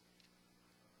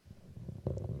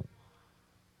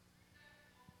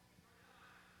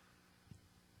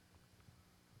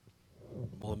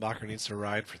 Bolenbacher needs to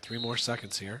ride for 3 more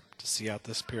seconds here to see out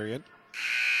this period.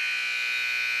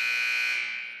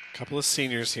 Couple of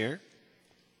seniors here.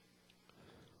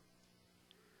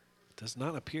 It does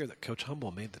not appear that Coach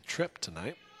Humble made the trip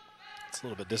tonight. It's a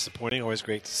little bit disappointing. Always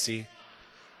great to see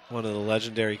one of the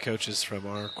legendary coaches from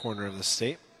our corner of the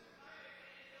state.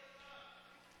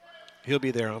 He'll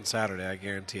be there on Saturday, I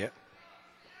guarantee it.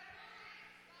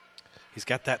 He's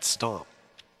got that stomp,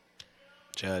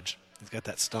 Judge. He's got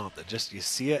that stomp that just, you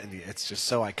see it, and it's just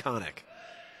so iconic.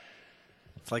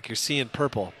 It's like you're seeing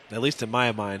purple, at least in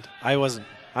my mind.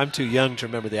 I'm too young to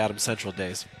remember the Adams Central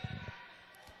days.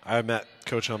 I met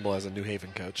Coach Humble as a New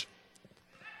Haven coach.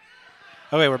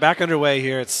 Okay, we're back underway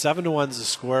here. It's 7-1 is the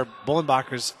score.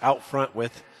 Bullenbacher's out front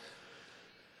with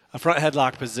a front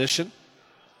headlock position.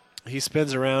 He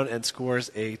spins around and scores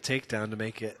a takedown to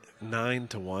make it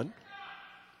 9-1.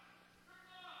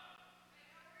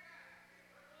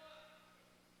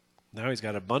 Now he's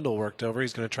got a bundle worked over.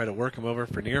 He's going to try to work him over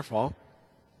for near fall.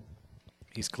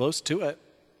 He's close to it.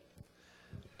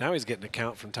 Now he's getting a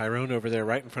count from Tyrone over there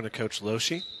right in front of Coach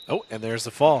Loshi. Oh, and there's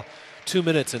the fall. 2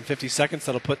 minutes and 50 seconds.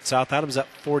 That'll put South Adams up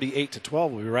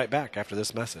 48-12. We'll be right back after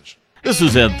this message. This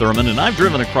is Ed Thurman, and I've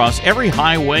driven across every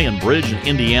highway and bridge in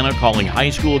Indiana calling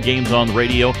high school games on the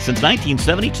radio since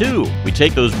 1972. We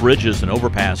take those bridges and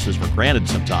overpasses for granted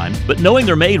sometimes, but knowing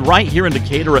they're made right here in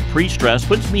Decatur at Pre-Stress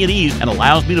puts me at ease and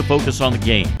allows me to focus on the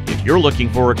game. If you're looking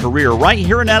for a career right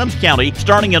here in Adams County,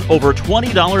 starting at over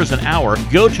 $20 an hour,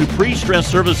 go to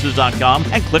PreStressServices.com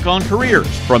and click on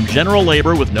Careers. From general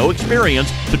labor with no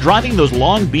experience to driving those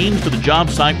long beams to the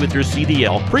job site with your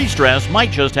CDL, Pre-Stress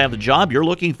might just have the job you're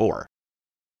looking for.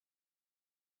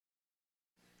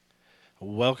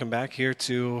 Welcome back here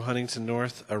to Huntington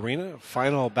North Arena.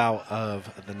 Final bout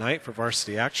of the night for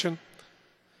varsity action.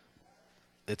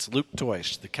 It's Luke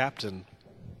Toish, the captain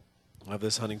of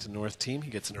this Huntington North team.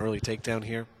 He gets an early takedown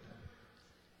here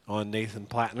on Nathan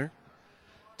Plattner.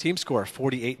 Team score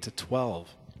 48-12.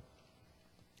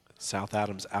 South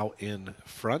Adams out in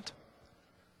front.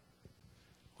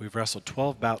 We've wrestled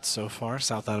 12 bouts so far.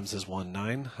 South Adams has won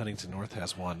 9. Huntington North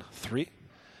has won 3.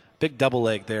 Big double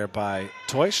leg there by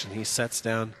Toish, and he sets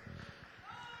down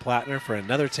Plattner for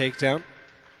another takedown.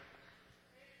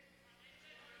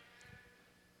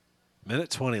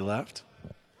 Minute 20 left.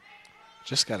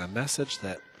 Just got a message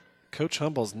that Coach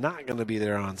Humble's not going to be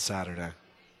there on Saturday.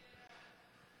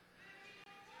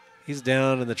 He's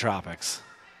down in the tropics.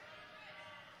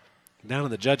 Down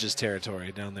in the judges'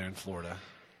 territory down there in Florida.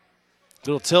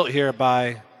 Little tilt here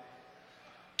by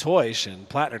Toish, and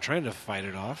Plattner trying to fight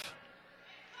it off.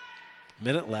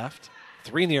 Minute left.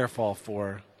 3 near fall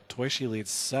for Toish. He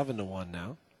leads 7-1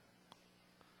 now.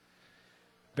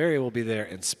 Barry will be there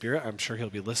in spirit. I'm sure he'll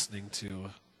be listening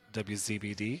to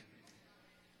WZBD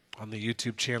on the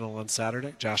YouTube channel on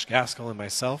Saturday. Josh Gaskell and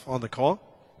myself on the call.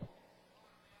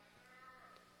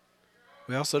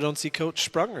 We also don't see Coach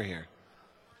Sprunger here.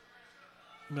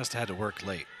 He must have had to work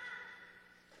late.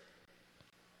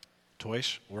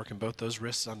 Toish working both those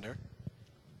wrists under.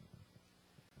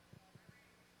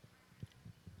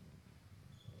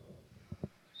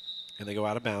 And they go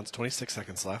out of bounds. 26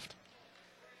 seconds left.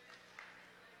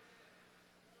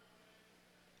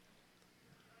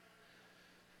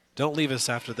 Don't leave us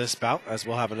after this bout, as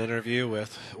we'll have an interview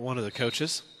with one of the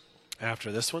coaches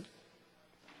after this one.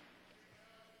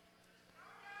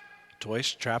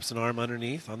 Toish traps an arm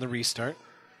underneath on the restart.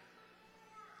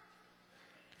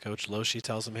 Coach Loshi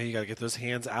tells him, hey, you got to get those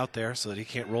hands out there so that he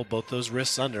can't roll both those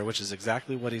wrists under, which is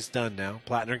exactly what he's done now.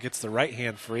 Plattner gets the right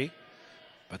hand free,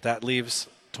 but that leaves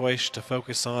Toish to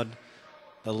focus on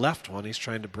the left one. He's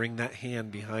trying to bring that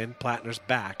hand behind Plattner's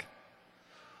back.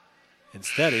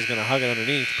 Instead, he's going to hug it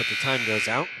underneath, but the time goes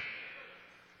out.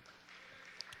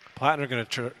 Plattner going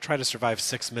to try to survive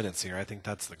 6 minutes here. I think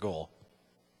that's the goal.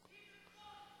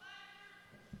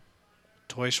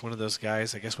 Toish, one of those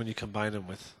guys, I guess when you combine him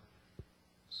with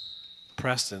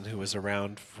Preston, who was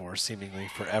around for seemingly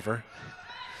forever.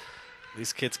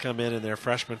 These kids come in and they're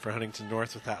freshmen for Huntington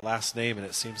North with that last name, and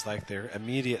it seems like they're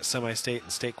immediate semi-state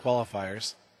and state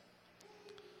qualifiers.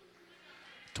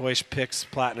 Toish picks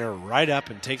Plattner right up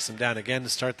and takes him down again to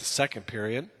start the second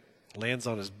period. Lands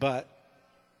on his butt.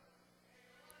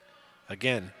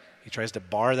 Again, he tries to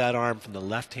bar that arm from the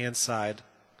left-hand side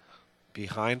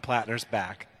behind Plattner's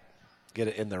back. Get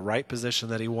it in the right position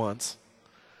that he wants.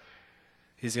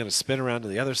 He's going to spin around to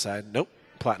the other side. Nope.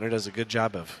 Plattner does a good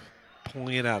job of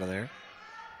pulling it out of there.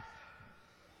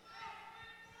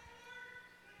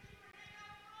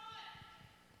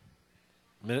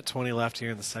 Minute 20 left here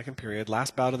in the second period.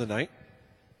 Last bout of the night.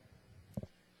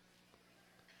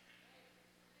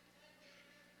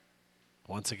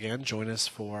 Once again, join us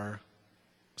for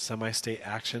semi-state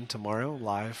action tomorrow,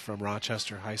 live from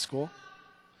Rochester High School.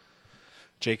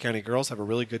 Jay County girls have a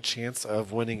really good chance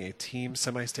of winning a team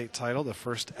semi-state title, the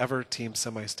first ever team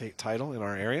semi-state title in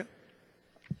our area.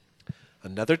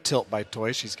 Another tilt by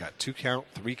Toish. He's got 2 count,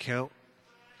 3 count.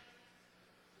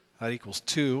 That equals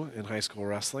 2 in high school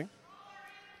wrestling.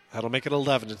 That'll make it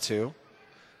 11-2.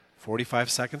 45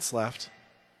 seconds left.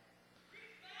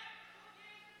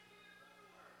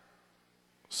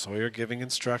 Sawyer giving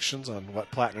instructions on what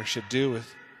Plattner should do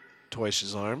with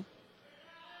Toysh's arm.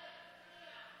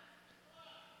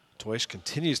 Toysh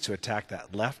continues to attack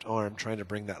that left arm, trying to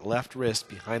bring that left wrist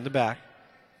behind the back.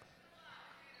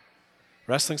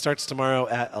 Wrestling starts tomorrow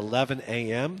at 11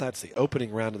 a.m. That's the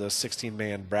opening round of those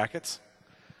 16-man brackets.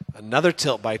 Another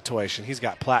tilt by Toysh, and he's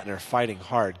got Plattner fighting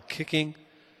hard, kicking,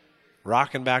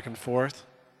 rocking back and forth.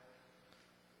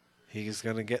 He's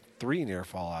going to get 3 near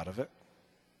fall out of it.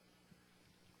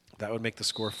 That would make the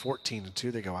score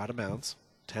 14-2. They go out of bounds.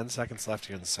 10 seconds left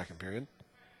here in the second period.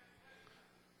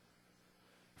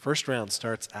 First round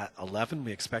starts at 11.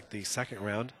 We expect the second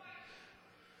round,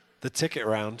 the ticket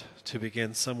round, to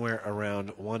begin somewhere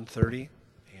around 1:30.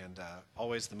 And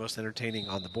always the most entertaining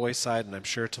on the boys' side. And I'm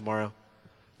sure tomorrow,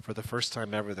 for the first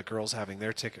time ever, the girls having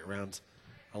their ticket rounds.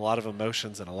 A lot of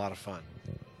emotions and a lot of fun.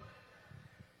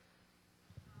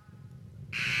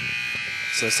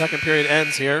 So the second period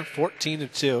ends here,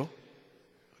 14-2.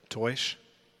 Toysh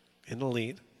in the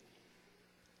lead.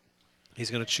 He's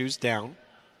going to choose down.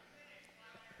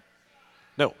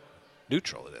 No,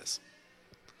 neutral it is.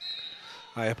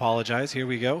 I apologize. Here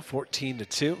we go,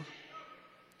 14-2.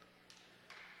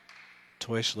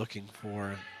 Toysh looking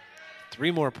for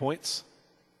 3 more points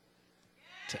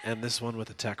to end this one with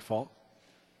a tech fall.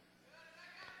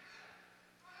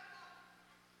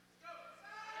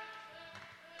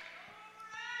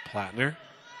 Plattner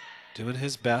doing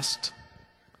his best.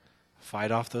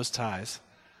 Fight off those ties.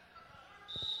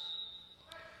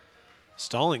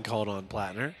 Stalling called on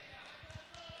Plattner.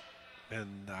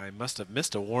 And I must have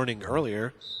missed a warning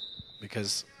earlier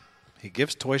because he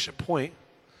gives Toysh a point.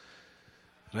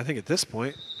 And I think at this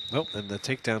point, and the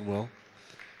takedown will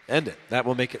end it. That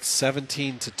will make it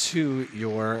 17-2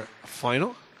 your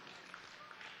final.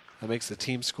 That makes the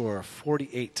team score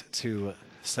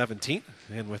 48-17.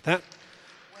 And with that,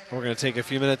 we're going to take a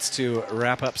few minutes to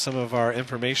wrap up some of our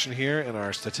information here and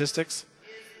our statistics.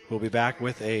 We'll be back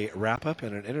with a wrap-up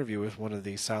and an interview with one of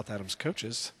the South Adams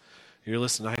coaches. You're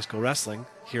listening to High School Wrestling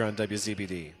here on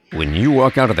WZBD. When you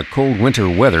walk out of the cold winter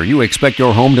weather, you expect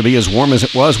your home to be as warm as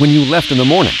it was when you left in the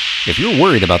morning. If you're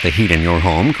worried about the heat in your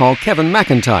home, call Kevin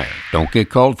McIntyre. Don't get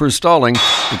called for stalling,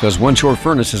 because once your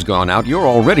furnace has gone out, you're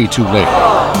already too late.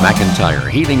 McIntyre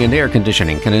Heating and Air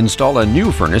Conditioning can install a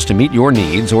new furnace to meet your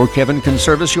needs, or Kevin can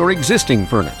service your existing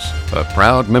furnace. A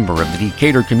proud member of the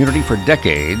Decatur community for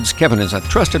decades, Kevin is a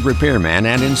trusted repairman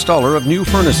and installer of new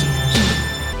furnaces.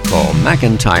 Call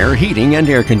McIntyre Heating and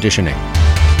Air Conditioning.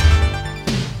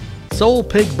 Soul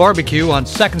Pig Barbecue on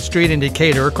 2nd Street in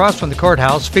Decatur, across from the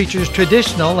courthouse, features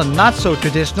traditional and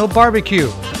not-so-traditional barbecue,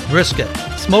 brisket,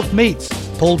 smoked meats,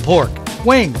 pulled pork,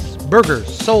 wings, burgers,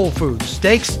 soul food,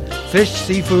 steaks, fish,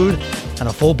 seafood, and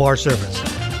a full bar service.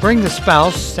 Bring the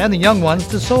spouse and the young ones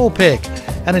to Soul Pig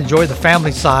and enjoy the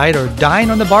family side or dine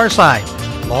on the bar side.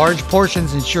 Large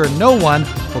portions ensure no one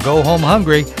will go home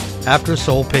hungry after a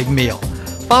Soul Pig meal.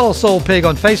 Follow Soul Pig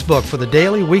on Facebook for the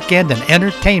daily, weekend, and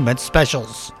entertainment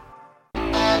specials.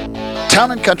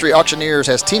 Town & Country Auctioneers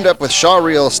has teamed up with Shaw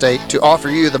Real Estate to offer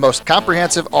you the most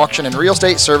comprehensive auction and real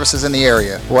estate services in the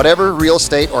area. Whatever real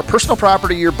estate or personal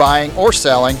property you're buying or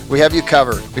selling, we have you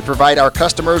covered. We provide our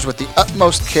customers with the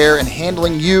utmost care in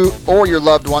handling you or your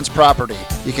loved one's property.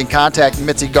 You can contact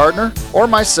Mitzi Gardner or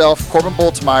myself, Corbin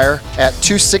Boltzmeyer, at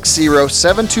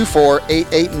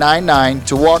 260-724-8899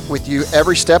 to walk with you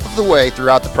every step of the way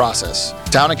throughout the process.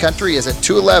 Town & Country is at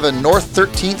 211 North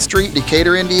 13th Street,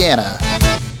 Decatur, Indiana.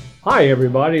 Hi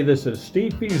everybody, this is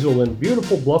Steve Fiesel in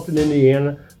beautiful Bluffton,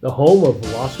 Indiana, the home of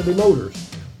Velocity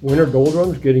Motors. Winter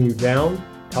doldrums getting you down?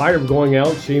 Tired of going out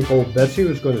and seeing if old Betsy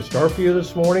was going to start for you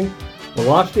this morning?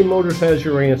 Velocity Motors has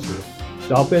your answer.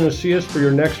 Stop in and see us for your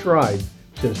next ride.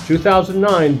 Since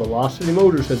 2009, Velocity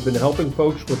Motors has been helping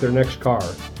folks with their next car.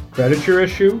 Credit your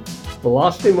issue?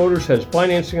 Velocity Motors has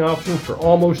financing options for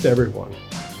almost everyone.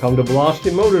 Come to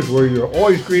Velocity Motors where you're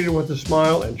always greeted with a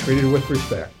smile and treated with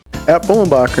respect. At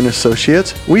Bullenbacher &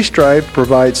 Associates, we strive to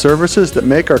provide services that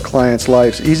make our clients'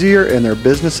 lives easier and their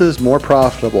businesses more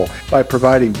profitable by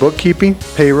providing bookkeeping,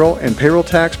 payroll, and payroll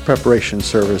tax preparation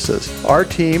services. Our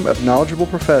team of knowledgeable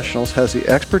professionals has the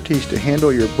expertise to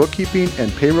handle your bookkeeping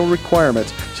and payroll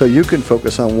requirements so you can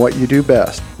focus on what you do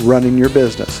best, running your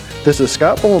business. This is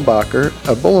Scott Bullenbacher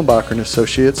of Bullenbacher &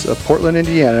 Associates of Portland,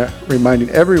 Indiana, reminding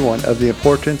everyone of the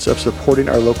importance of supporting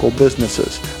our local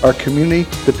businesses. Our community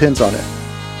depends on it.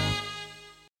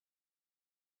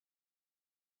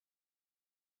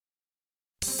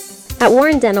 At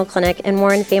Warren Dental Clinic and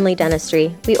Warren Family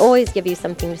Dentistry, we always give you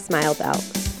something to smile about.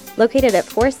 Located at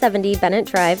 470 Bennett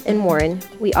Drive in Warren,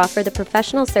 we offer the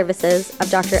professional services of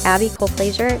Dr. Abby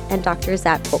Colplaisure and Dr.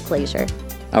 Zach Colplaisure.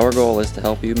 Our goal is to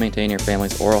help you maintain your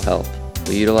family's oral health.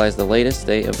 We utilize the latest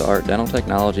state-of-the-art dental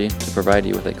technology to provide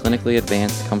you with a clinically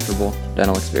advanced, comfortable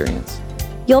dental experience.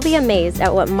 You'll be amazed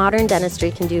at what modern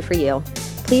dentistry can do for you.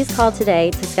 Please call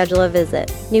today to schedule a visit.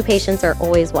 New patients are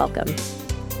always welcome.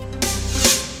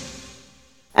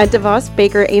 At DeVos,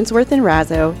 Baker, Ainsworth, and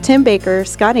Razzo, Tim Baker,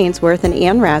 Scott Ainsworth, and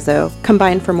Ann Razzo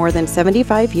combined for more than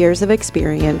 75 years of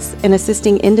experience in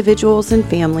assisting individuals and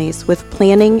families with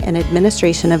planning and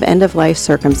administration of end-of-life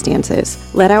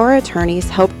circumstances. Let our attorneys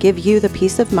help give you the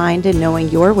peace of mind in knowing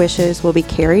your wishes will be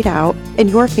carried out and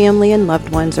your family and loved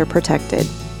ones are protected.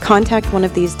 Contact one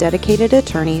of these dedicated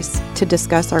attorneys to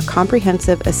discuss our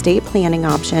comprehensive estate planning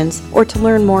options or to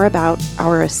learn more about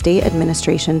our estate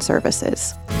administration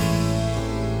services.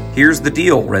 Here's the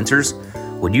deal, renters.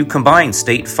 When you combine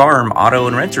State Farm auto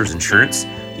and renter's insurance,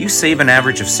 you save an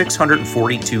average of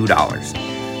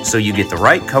 $642. So you get the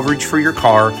right coverage for your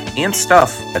car and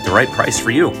stuff at the right price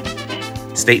for you.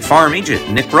 State Farm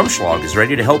agent Nick Rumschlag is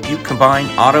ready to help you combine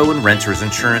auto and renter's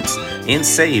insurance and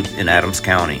save in Adams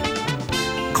County.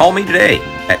 Call me today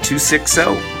at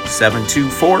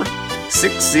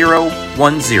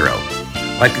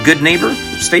 260-724-6010. Like a good neighbor,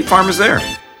 State Farm is there.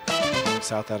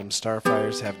 South Adams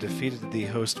Starfires have defeated the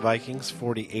host Vikings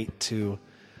 48-17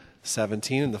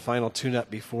 in the final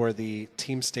tune-up before the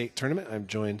Team State tournament. I'm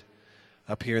joined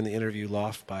up here in the interview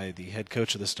loft by the head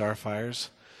coach of the Starfires,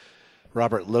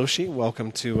 Robert Loesch.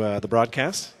 Welcome to the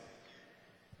broadcast.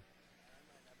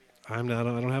 I don't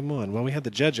have him on. Well, we had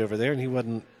the judge over there, and he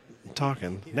wasn't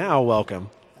talking. Now, welcome.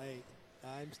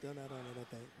 I'm still not on it, I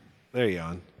think. There you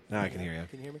are. Now I can hear you.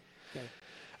 Can you hear me? Okay.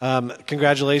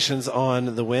 Congratulations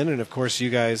on the win, and of course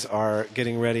you guys are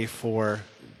getting ready for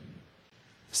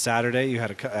Saturday. You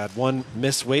had one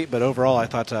missed weight, but overall I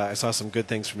thought I saw some good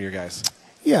things from your guys.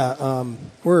 Yeah,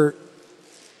 we're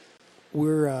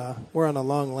on a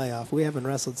long layoff. We haven't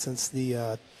wrestled since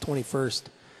the 21st,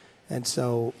 and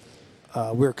so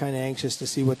we were kind of anxious to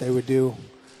see what they would do.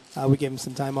 We gave them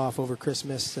some time off over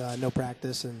Christmas, no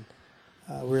practice, and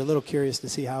we were a little curious to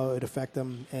see how it would affect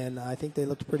them, and I think they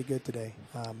looked pretty good today.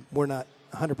 We're not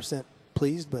 100%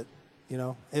 pleased, but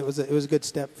it was a good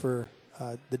step for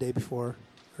the day before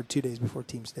or 2 days before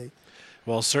Team State.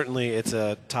 Well, certainly it's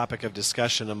a topic of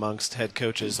discussion amongst head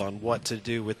coaches on what to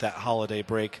do with that holiday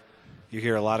break. You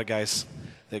hear a lot of guys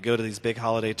that go to these big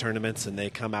holiday tournaments and they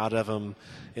come out of them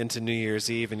into New Year's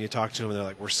Eve, and you talk to them and they're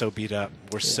like, we're so beat up,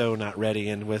 we're so not ready.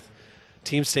 And with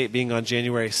Team State being on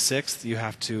January 6th, you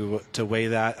have to weigh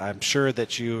that. I'm sure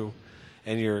that you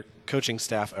and your coaching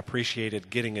staff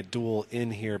appreciated getting a duel in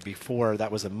here before.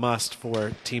 That was a must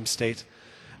for Team State.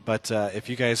 But if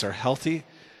you guys are healthy,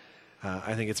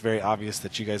 I think it's very obvious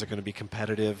that you guys are going to be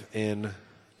competitive in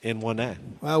 1A.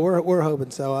 Well, we're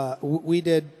hoping so. We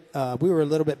were a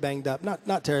little bit banged up,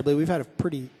 not terribly. We've had a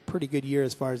pretty good year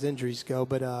as far as injuries go,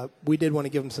 but we did want to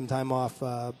give them some time off.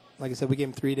 Like I said, we gave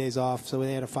them 3 days off, so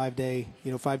they had a 5 days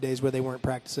where they weren't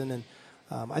practicing, and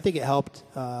I think it helped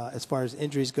as far as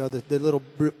injuries go. The little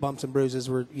bumps and bruises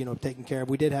were taken care of.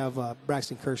 We did have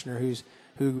Braxton Kirshner,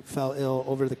 who fell ill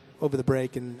over the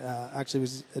break and actually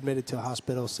was admitted to a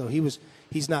hospital, so he's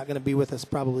not going to be with us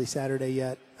probably Saturday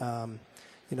yet. So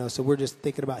we're just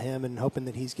thinking about him and hoping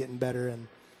that he's getting better, and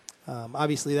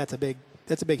obviously that's a big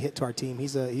hit to our team.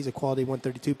 He's a quality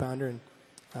 132 pounder, and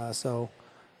so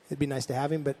it'd be nice to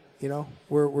have him, but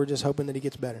we're just hoping that he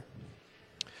gets better.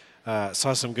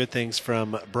 Saw some good things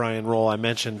from Brian Roll. I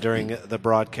mentioned during the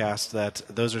broadcast that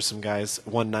those are some guys,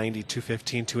 190,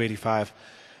 215, 285.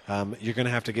 You're going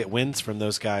to have to get wins from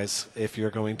those guys if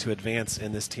you're going to advance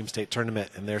in this Team State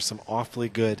tournament, and there's some awfully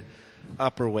good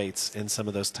upper weights in some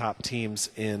of those top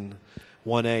teams in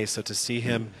 1A. So to see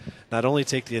him not only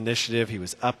take the initiative, he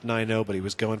was up 9-0, but he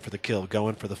was going for the kill,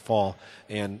 going for the fall.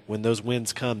 And when those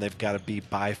wins come, they've got to be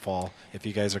by fall if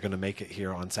you guys are going to make it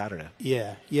here on Saturday.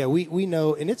 Yeah, we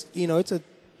know, and it's we look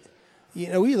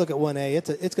at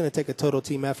 1A, it's going to take a total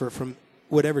team effort from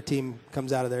whatever team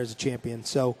comes out of there as a champion.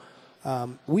 So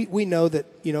we know that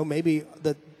maybe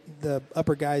the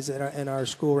upper guys in our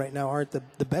school right now aren't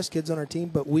the best kids on our team,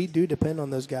 but we do depend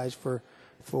on those guys for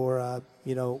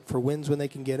wins when they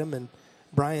can get them. And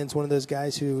Brian's one of those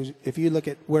guys who, if you look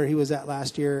at where he was at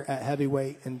last year at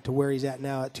heavyweight and to where he's at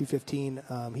now at 215,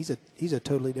 he's a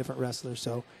totally different wrestler.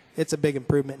 So it's a big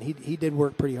improvement. He did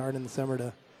work pretty hard in the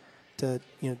summer to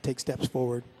take steps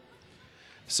forward.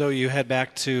 So you head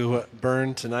back to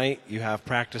Bern tonight. You have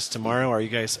practice tomorrow. Are you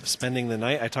guys spending the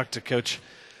night? I talked to Coach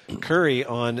Curry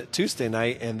on Tuesday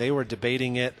night, and they were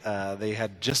debating it. They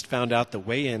had just found out the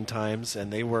weigh-in times,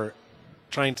 and they were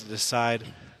trying to decide,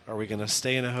 Are we going to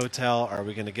stay in a hotel? Are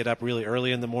we going to get up really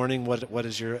early in the morning? What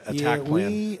is your attack plan?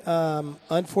 We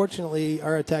unfortunately,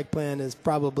 our attack plan is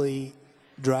probably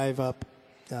drive up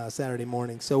Saturday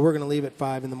morning. So we're going to leave at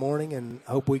 5 in the morning and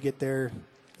hope we get there,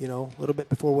 a little bit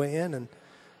before weigh-in. And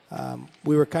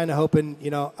we were kind of hoping,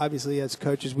 obviously as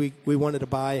coaches, we wanted to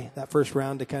buy that first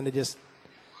round to kind of just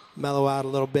mellow out a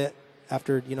little bit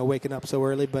after, waking up so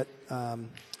early. But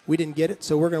we didn't get it,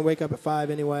 so we're going to wake up at 5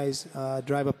 anyways,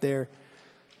 drive up there.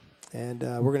 And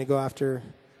we're going to go after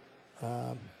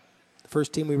the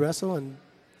first team we wrestle,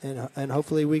 and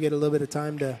hopefully we get a little bit of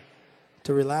time to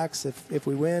relax if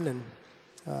we win and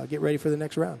get ready for the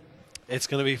next round. It's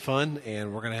going to be fun,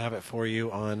 and we're going to have it for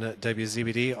you on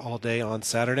WZBD all day on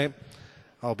Saturday.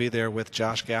 I'll be there with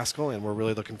Josh Gaskell, and we're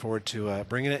really looking forward to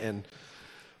bringing it. And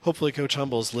hopefully Coach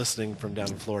Humble's listening from down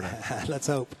in Florida. Let's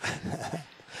hope.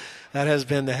 That has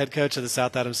been the head coach of the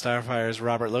South Adams Starfires,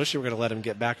 Robert Loesch. We're going to let him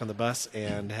get back on the bus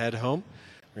and head home.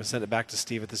 We're going to send it back to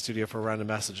Steve at the studio for a round of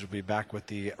message. We'll be back with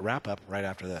the wrap-up right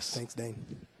after this. Thanks, Dane.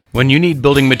 When you need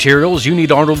building materials, you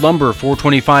need Arnold Lumber,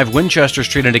 425 Winchester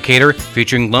Street in Decatur,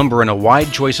 featuring lumber in a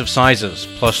wide choice of sizes,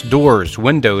 plus doors,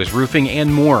 windows, roofing,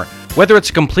 and more. Whether it's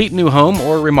a complete new home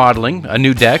or remodeling, a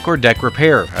new deck or deck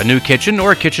repair, a new kitchen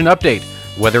or a kitchen update,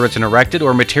 whether it's an erected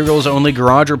or materials-only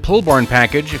garage or pole barn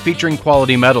package featuring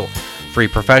quality metal, free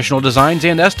professional designs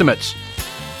and estimates.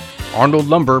 Arnold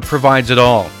Lumber provides it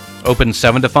all. Open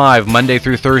 7 to 5 Monday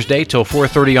through Thursday till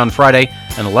 4:30 on Friday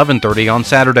and 11:30 on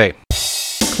Saturday.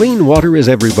 Clean water is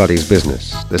everybody's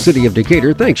business. The City of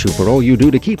Decatur thanks you for all you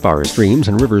do to keep our streams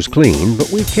and rivers clean, but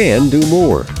we can do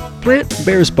more. Plant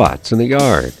bare spots in the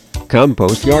yard.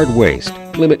 Compost yard waste.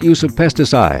 Limit use of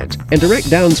pesticides. And direct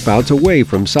downspouts away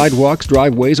from sidewalks,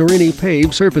 driveways, or any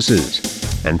paved surfaces.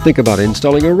 And think about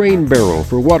installing a rain barrel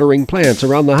for watering plants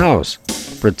around the house.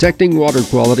 Protecting water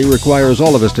quality requires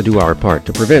all of us to do our part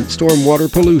to prevent stormwater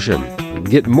pollution.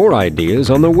 Get more ideas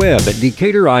on the web at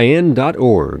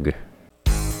decaturin.org.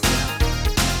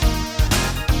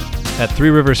 At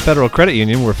Three Rivers Federal Credit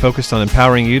Union, we're focused on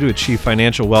empowering you to achieve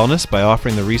financial wellness by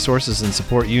offering the resources and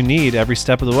support you need every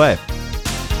step of the way.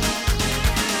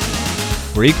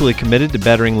 We're equally committed to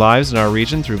bettering lives in our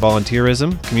region through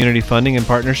volunteerism, community funding and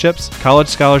partnerships, college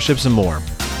scholarships, and more.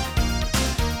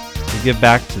 We give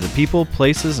back to the people,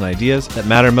 places, and ideas that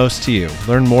matter most to you.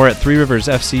 Learn more at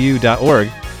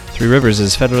threeriversfcu.org. Three Rivers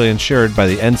is federally insured by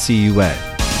the NCUA.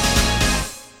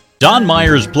 Don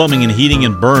Myers Plumbing and Heating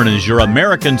in Bern is your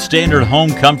American Standard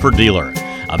home comfort dealer.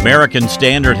 American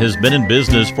Standard has been in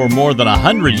business for more than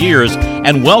 100 years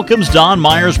and welcomes Don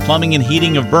Myers Plumbing and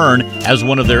Heating of Bern as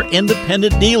one of their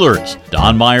independent dealers.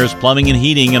 Don Myers Plumbing and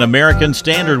Heating and American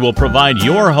Standard will provide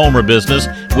your home or business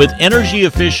with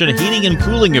energy-efficient heating and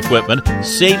cooling equipment,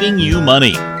 saving you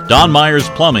money. Don Myers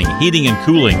Plumbing, Heating and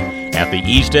Cooling at the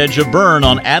east edge of Bern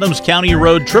on Adams County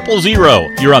Road 000,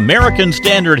 your American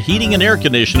Standard heating and air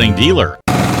conditioning dealer.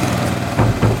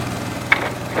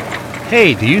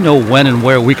 Hey, do you know when and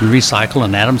where we can recycle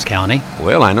in Adams County?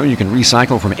 Well, I know you can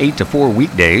recycle from 8 to 4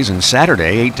 weekdays and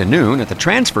Saturday 8 to noon at the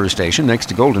transfer station next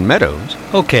to Golden Meadows.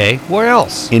 Okay, where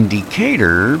else? In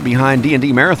Decatur, behind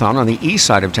D&D Marathon on the east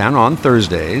side of town on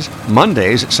Thursdays,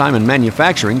 Mondays at Simon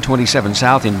Manufacturing 27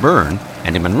 South in Bern,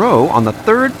 and in Monroe on the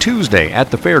third Tuesday at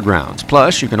the fairgrounds.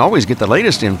 Plus, you can always get the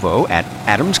latest info at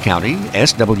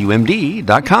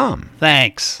adamscountyswmd.com.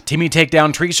 Thanks. Timmy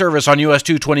Takedown Tree Service on US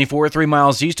 224, 3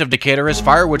 miles east of Decatur, has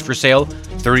firewood for sale.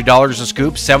 $30 a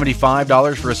scoop,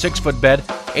 $75 for a 6-foot bed,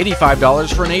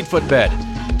 $85 for an 8-foot bed.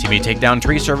 Timmy Takedown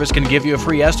Tree Service can give you a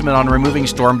free estimate on removing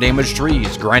storm-damaged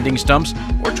trees, grinding stumps,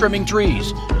 or trimming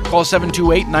trees. Call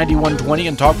 728-9120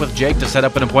 and talk with Jake to set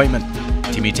up an appointment.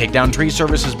 Timmy Takedown Tree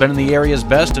Service has been in the area's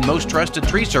best and most trusted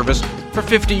tree service for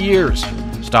 50 years.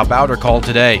 Stop out or call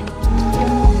today.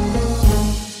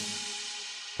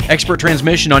 Expert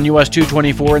Transmission on US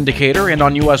 224 in Decatur and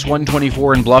on US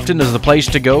 124 in Bluffton is the place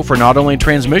to go for not only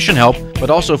transmission help, but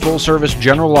also full-service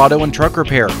general auto and truck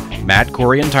repair. Matt,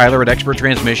 Corey, and Tyler at Expert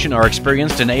Transmission are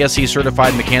experienced and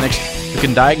ASE-certified mechanics who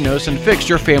can diagnose and fix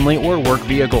your family or work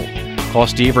vehicle. Call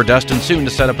Steve or Dustin soon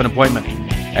to set up an appointment.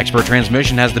 Expert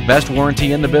Transmission has the best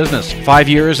warranty in the business, 5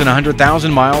 years and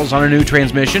 100,000 miles on a new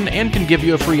transmission, and can give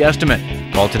you a free estimate.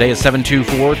 Call today at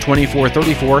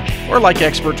 724-2434 or like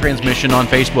Expert Transmission on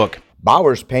Facebook.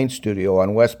 Bowers Paint Studio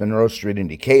on West Monroe Street in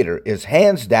Decatur is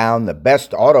hands down the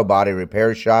best auto body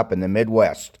repair shop in the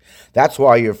Midwest. That's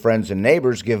why your friends and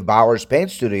neighbors give Bowers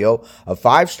Paint Studio a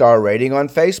 5-star rating on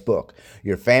Facebook.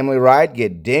 Your family ride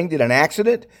get dinged in an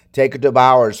accident? Take it to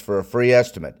Bowers for a free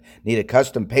estimate. Need a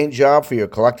custom paint job for your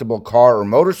collectible car or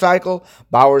motorcycle?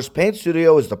 Bowers Paint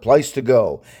Studio is the place to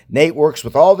go. Nate works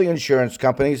with all the insurance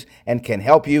companies and can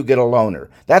help you get a loaner.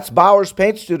 That's Bowers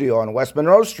Paint Studio on West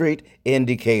Monroe Street in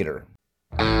Decatur.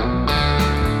 Welcome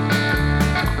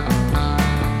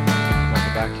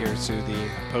back here to the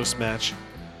post-match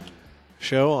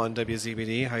show on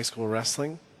WZBD High School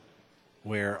Wrestling,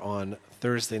 where on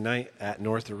Thursday night at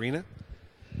North Arena,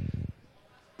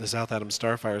 the South Adams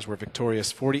Starfires were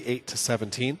victorious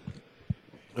 48-17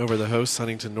 over the hosts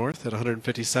Huntington North at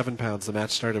 157 pounds. The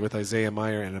match started with Isaiah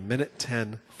Meyer in a minute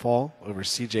 10 fall over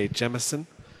C.J. Jemison,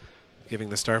 giving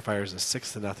the Starfires a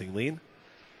 6-0 lead.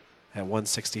 At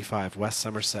 165, Wes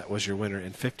Somerset was your winner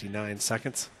in 59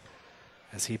 seconds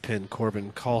as he pinned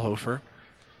Corbin Kohlhofer,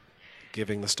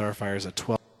 giving the Starfires a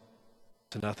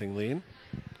 12-0 lead.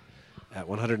 At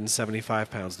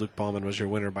 175 pounds, Luke Ballman was your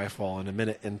winner by fall in a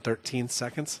minute and 13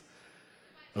 seconds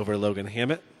over Logan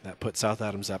Hammett. That put South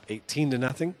Adams up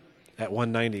 18-0. At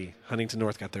 190, Huntington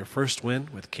North got their first win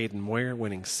with Caden Moyer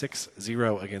winning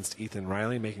 6-0 against Ethan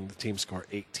Riley, making the team score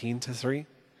 18-3.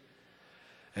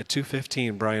 At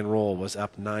 2:15, Brian Roll was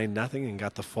up 9-0 and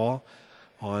got the fall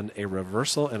on a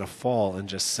reversal and a fall in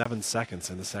just 7 seconds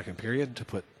in the second period to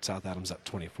put South Adams up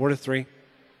 24-3.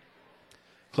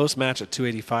 Close match at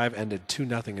 285 ended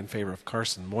 2-0 in favor of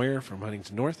Carson Moyer from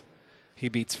Huntington North. He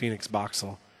beats Phoenix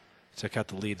Boxall to cut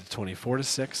the lead to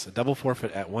 24-6. A double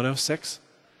forfeit at 106.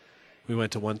 We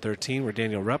went to 113 where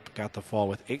Daniel Rupp got the fall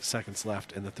with 8 seconds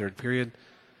left in the third period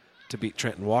to beat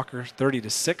Trenton Walker.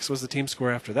 30-6 was the team score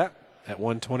after that. At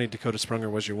 120, Dakota Sprunger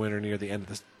was your winner near the end of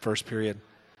the first period.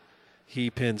 He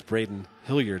pins Braden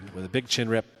Hilliard with a big chin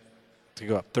rip to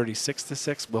go up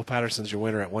 36-6. Will Patterson's your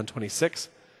winner at 126.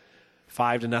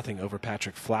 5-0 over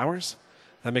Patrick Flowers.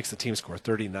 That makes the team score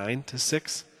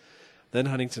 39-6. Then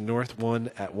Huntington North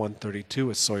won at 132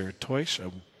 with Sawyer Toish, a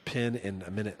pin in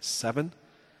a minute 7,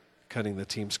 cutting the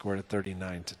team score to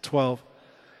 39-12.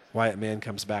 Wyatt Mann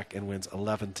comes back and wins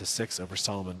 11-6 over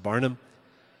Solomon Barnum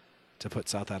to put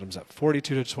South Adams up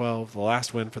 42-12. The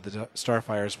last win for the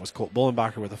Starfires was Colt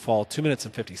Bullenbacher with a fall 2 minutes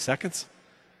and 50 seconds,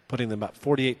 putting them up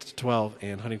 48-12,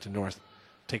 and Huntington North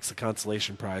takes the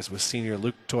consolation prize with senior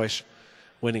Luke Toish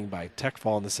winning by tech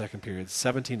fall in the second period,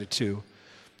 17-2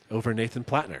 over Nathan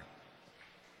Plattner.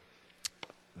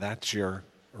 That's your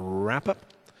wrap-up.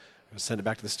 I'm going to send it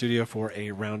back to the studio for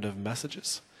a round of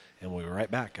messages, and we'll be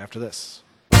right back after this.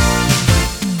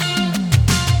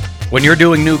 When you're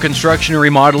doing new construction or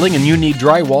remodeling and you need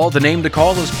drywall, the name to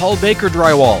call is Paul Baker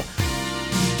Drywall.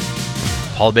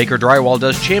 Paul Baker Drywall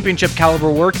does championship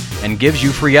caliber work and gives you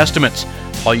free estimates.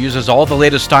 Paul uses all the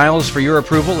latest styles for your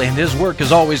approval, and his work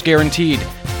is always guaranteed.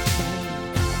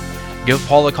 Give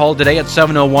Paul a call today at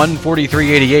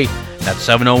 701-4388. That's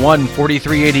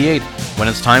 701-4388. When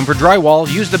it's time for drywall,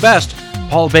 use the best,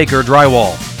 Paul Baker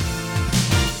Drywall.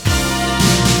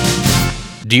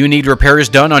 Do you need repairs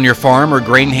done on your farm or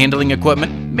grain handling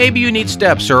equipment? Maybe you need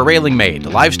steps or a railing made,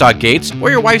 livestock gates, or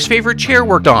your wife's favorite chair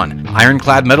worked on.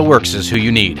 Ironclad Metalworks is who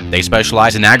you need. They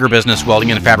specialize in agribusiness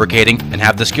welding and fabricating and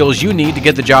have the skills you need to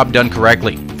get the job done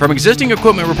correctly. From existing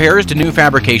equipment repairs to new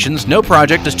fabrications, no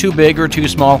project is too big or too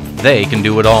small. They can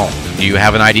do it all. Do you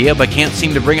have an idea but can't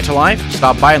seem to bring it to life?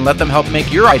 Stop by and let them help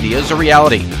make your ideas a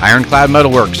reality. Ironclad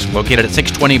Metalworks, located at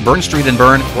 620 Burn Street in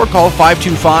Bern, or call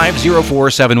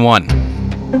 525-0471.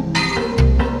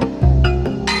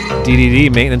 DDD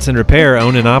Maintenance and Repair,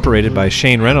 owned and operated by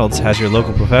Shane Reynolds, has your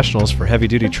local professionals for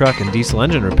heavy-duty truck and diesel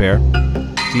engine repair.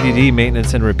 DDD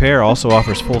Maintenance and Repair also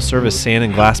offers full-service sand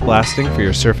and glass blasting for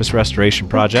your surface restoration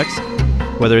projects.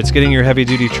 Whether it's getting your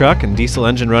heavy-duty truck and diesel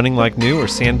engine running like new or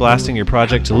sandblasting your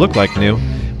project to look like new,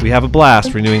 we have a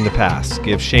blast renewing the past.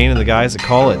 Give Shane and the guys a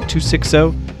call at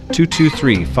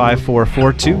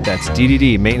 260-223-5442. That's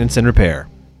DDD Maintenance and Repair.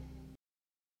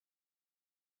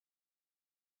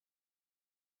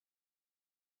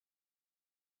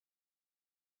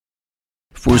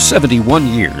 For 71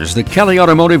 years, the Kelly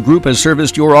Automotive Group has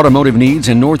serviced your automotive needs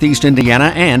in Northeast Indiana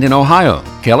and in Ohio.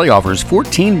 Kelly offers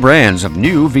 14 brands of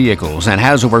new vehicles and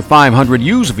has over 500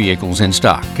 used vehicles in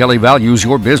stock. Kelly values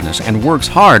your business and works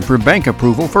hard for bank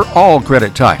approval for all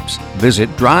credit types. Visit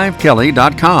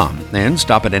drivekelly.com and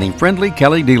stop at any friendly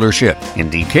Kelly dealership.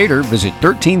 In Decatur, visit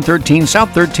 1313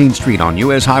 South 13th Street on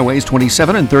U.S. Highways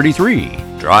 27 and 33.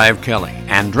 Drive Kelly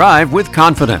and drive with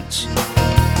confidence.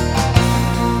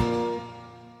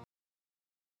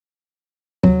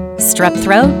 Strep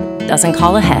throat doesn't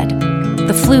call ahead.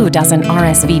 The flu doesn't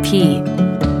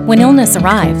RSVP. When illness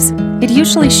arrives, it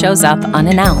usually shows up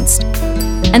unannounced.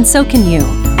 And so can you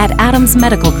at Adams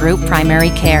Medical Group Primary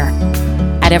Care.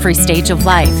 At every stage of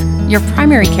life, your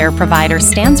primary care provider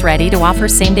stands ready to offer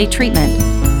same-day treatment.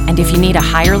 And if you need a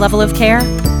higher level of care,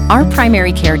 our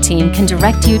primary care team can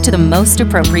direct you to the most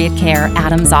appropriate care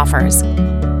Adams offers.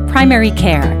 Primary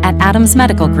care at Adams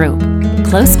Medical Group,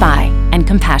 close by and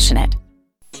compassionate.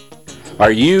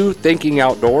 Are you thinking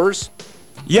outdoors?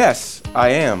 Yes,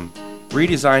 I am.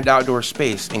 Redesigned outdoor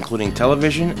space, including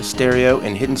television, stereo,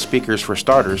 and hidden speakers for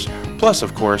starters, plus,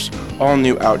 of course, all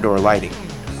new outdoor lighting.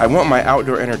 I want my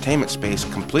outdoor entertainment space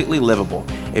completely livable,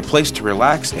 a place to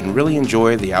relax and really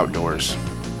enjoy the outdoors.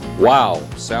 Wow,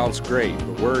 sounds great,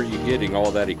 but where are you getting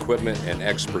all that equipment and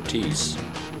expertise?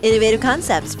 Innovative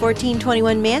Concepts,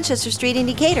 1421 Manchester Street in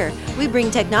Decatur. We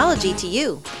bring technology to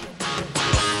you.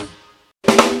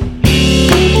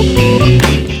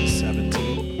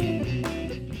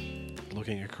 17.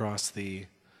 Looking across the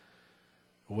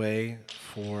way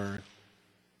for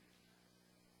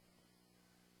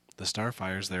the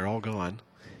Starfires, they're all gone.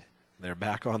 They're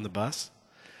back on the bus.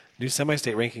 New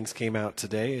semi-state rankings came out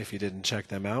today. If you didn't check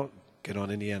them out, get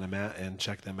on Indiana Mat and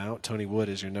check them out. Tony Wood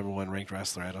is your number one ranked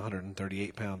wrestler at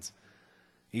 138 pounds.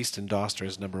 Easton Doster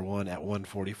is number one at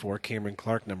 144. Cameron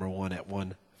Clark, number one at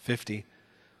 150.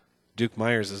 Duke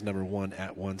Myers is number one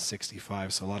at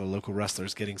 165. So a lot of local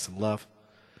wrestlers getting some love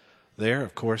there.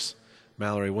 Of course,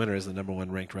 Mallory Winter is the number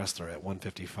one ranked wrestler at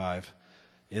 155.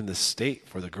 In the state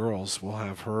for the girls, we'll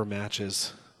have her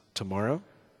matches tomorrow.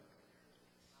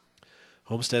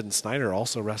 Homestead and Snyder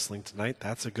also wrestling tonight.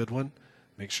 That's a good one.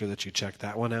 Make sure that you check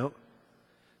that one out.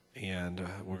 And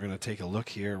we're going to take a look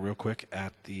here real quick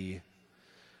at the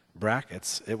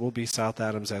brackets. It will be South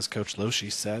Adams, as Coach Loshi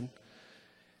said.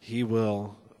 He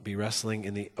will be wrestling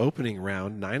in the opening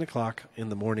round, 9 o'clock in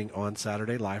the morning on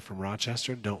Saturday, live from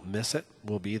Rochester. Don't miss it.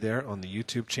 We'll be there on the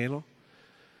YouTube channel.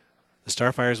 The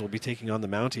Starfires will be taking on the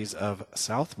Mounties of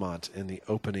Southmont in the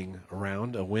opening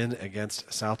round. A win against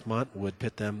Southmont would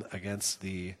pit them against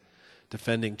the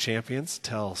defending champions,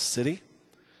 Tell City.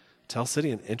 Tell City,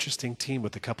 an interesting team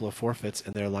with a couple of forfeits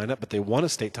in their lineup, but they won a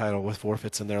state title with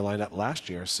forfeits in their lineup last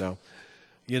year, so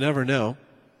you never know.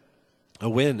 A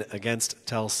win against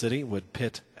Tell City would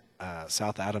pit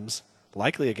South Adams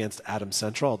likely against Adams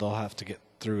Central. They'll have to get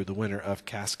through the winner of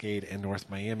Cascade and North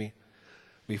Miami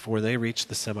before they reach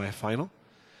the semifinal.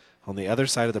 On the other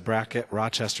side of the bracket,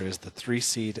 Rochester is the 3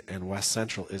 seed and West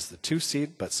Central is the 2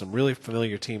 seed, but some really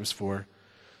familiar teams for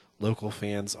local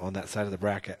fans on that side of the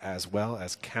bracket, as well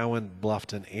as Cowan,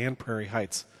 Bluffton, and Prairie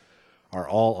Heights are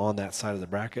all on that side of the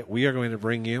bracket. We are going to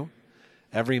bring you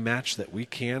every match that we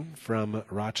can from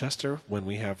Rochester. When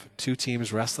we have 2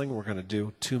 teams wrestling, we're going to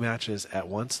do 2 matches at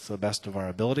once to the best of our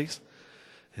abilities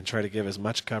and try to give as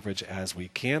much coverage as we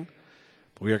can.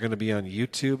 We are going to be on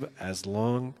YouTube as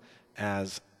long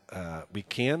as we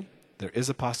can. There is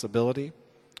a possibility,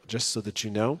 just so that you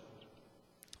know,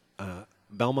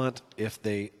 Belmont, if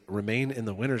they remain in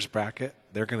the winner's bracket,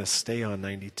 they're going to stay on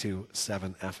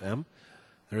 92.7 FM.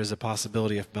 There is a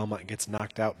possibility if Belmont gets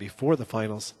knocked out before the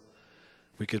finals,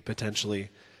 we could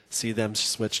potentially see them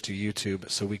switch to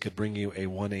YouTube, so we could bring you a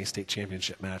 1A state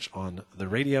championship match on the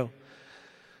radio.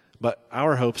 But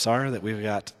our hopes are that we've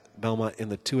got Belmont in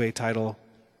the 2A title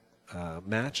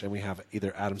match, and we have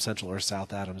either Adams Central or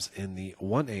South Adams in the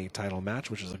 1A title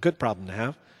match, which is a good problem to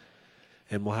have.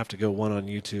 And we'll have to go one on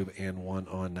YouTube and one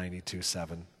on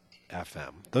 92.7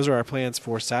 FM. Those are our plans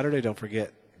for Saturday. Don't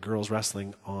forget girls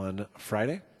wrestling on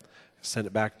Friday. Send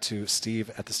it back to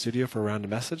Steve at the studio for a round of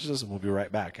messages, and we'll be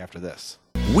right back after this.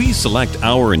 We select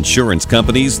our insurance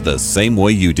companies the same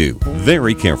way you do,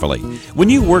 very carefully. When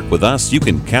you work with us, you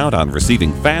can count on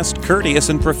receiving fast, courteous,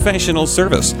 and professional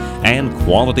service and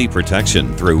quality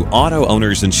protection through Auto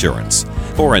Owners Insurance.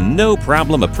 For a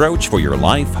no-problem approach for your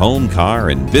life, home,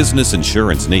 car, and business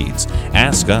insurance needs,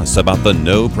 ask us about the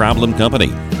No Problem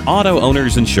Company, Auto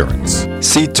Owners Insurance.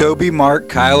 See Toby, Mark,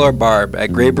 Kyle, or Barb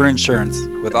at Graber Insurance,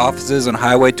 with offices on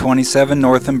Highway 27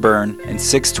 North in Bern and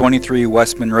 623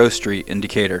 West Monroe Street in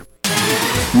Decatur.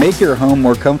 Make your home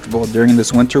more comfortable during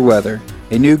this winter weather.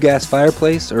 A new gas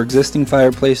fireplace or existing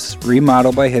fireplace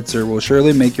remodel by Hitzer will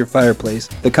surely make your fireplace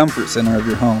the comfort center of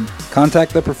your home.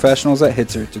 Contact the professionals at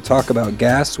Hitzer to talk about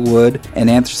gas, wood, and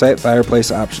anthracite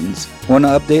fireplace options. Want to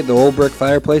update the old brick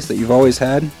fireplace that you've always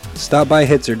had? Stop by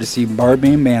Hitzer to see bar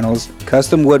beam mantles,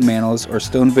 custom wood mantles, or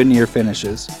stone veneer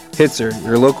finishes. Hitzer,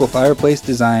 your local fireplace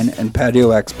design and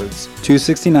patio experts.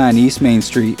 269 East Main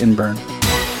Street in Bern.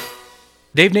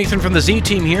 Dave Nathan from the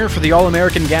Z-Team here for the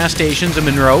All-American gas stations in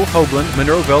Monroe, Hoagland,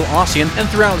 Monroeville, Ossian, and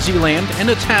throughout Z-Land, and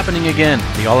it's happening again.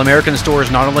 The All-American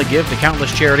stores not only give to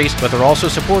countless charities, but they're also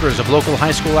supporters of local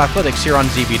high school athletics here on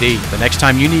ZBD. The next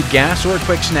time you need gas or a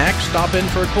quick snack, stop in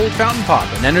for a cold fountain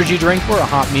pop, an energy drink, or a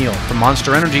hot meal. From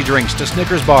Monster Energy drinks to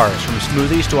Snickers bars, from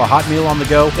smoothies to a hot meal on the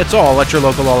go, it's all at your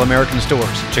local All-American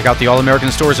stores. Check out the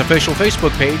All-American Stores official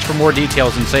Facebook page for more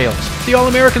details and sales. The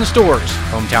All-American Stores.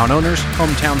 Hometown owners,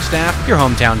 hometown staff, your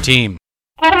hometown team.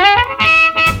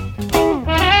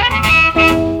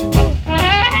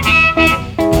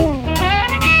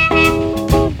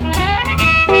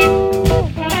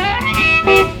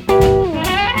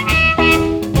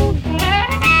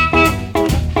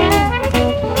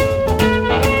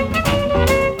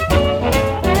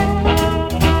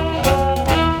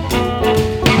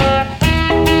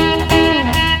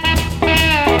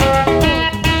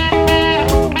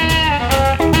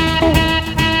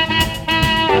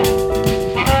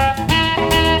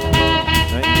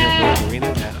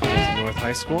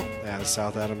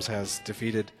 South Adams has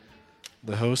defeated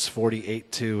the hosts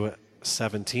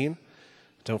 48-17.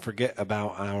 Don't forget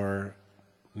about our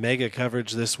mega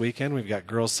coverage this weekend. We've got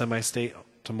girls semi-state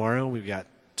tomorrow. We've got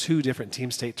 2 different team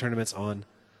state tournaments on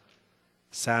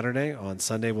Saturday. On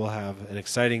Sunday, we'll have an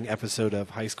exciting episode of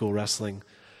High School Wrestling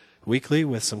Weekly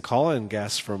with some call-in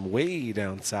guests from way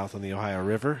down south on the Ohio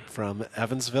River from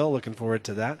Evansville. Looking forward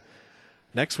to that.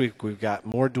 Next week, we've got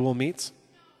more dual meets,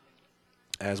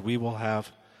 as we will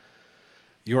have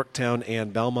Yorktown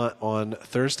and Belmont on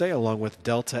Thursday, along with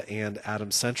Delta and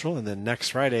Adams Central. And then next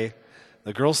Friday,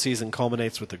 the girls' season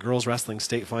culminates with the girls' wrestling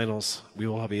state finals. We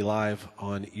will be live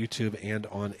on YouTube and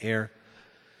on air,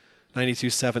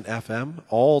 92.7 FM,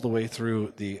 all the way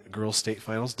through the girls' state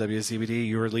finals. WZBD,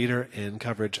 your leader in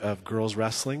coverage of girls'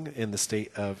 wrestling in the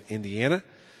state of Indiana.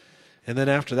 And then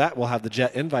after that, we'll have the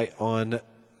Jet Invite on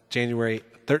January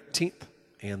 13th.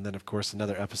 And then, of course,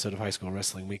 another episode of High School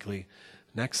Wrestling Weekly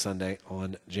next Sunday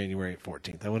on January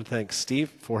 14th. I want to thank Steve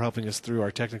for helping us through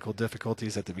our technical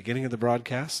difficulties at the beginning of the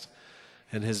broadcast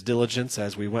and his diligence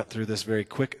as we went through this very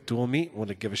quick dual meet. I want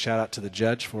to give a shout out to the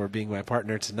judge for being my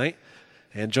partner tonight.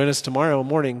 And join us tomorrow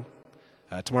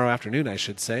afternoon, I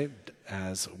should say,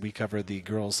 as we cover the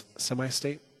girls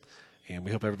semi-state. And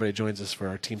we hope everybody joins us for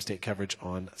our team state coverage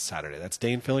on Saturday. That's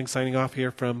Dane Filling signing off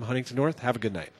here from Huntington North. Have a good night.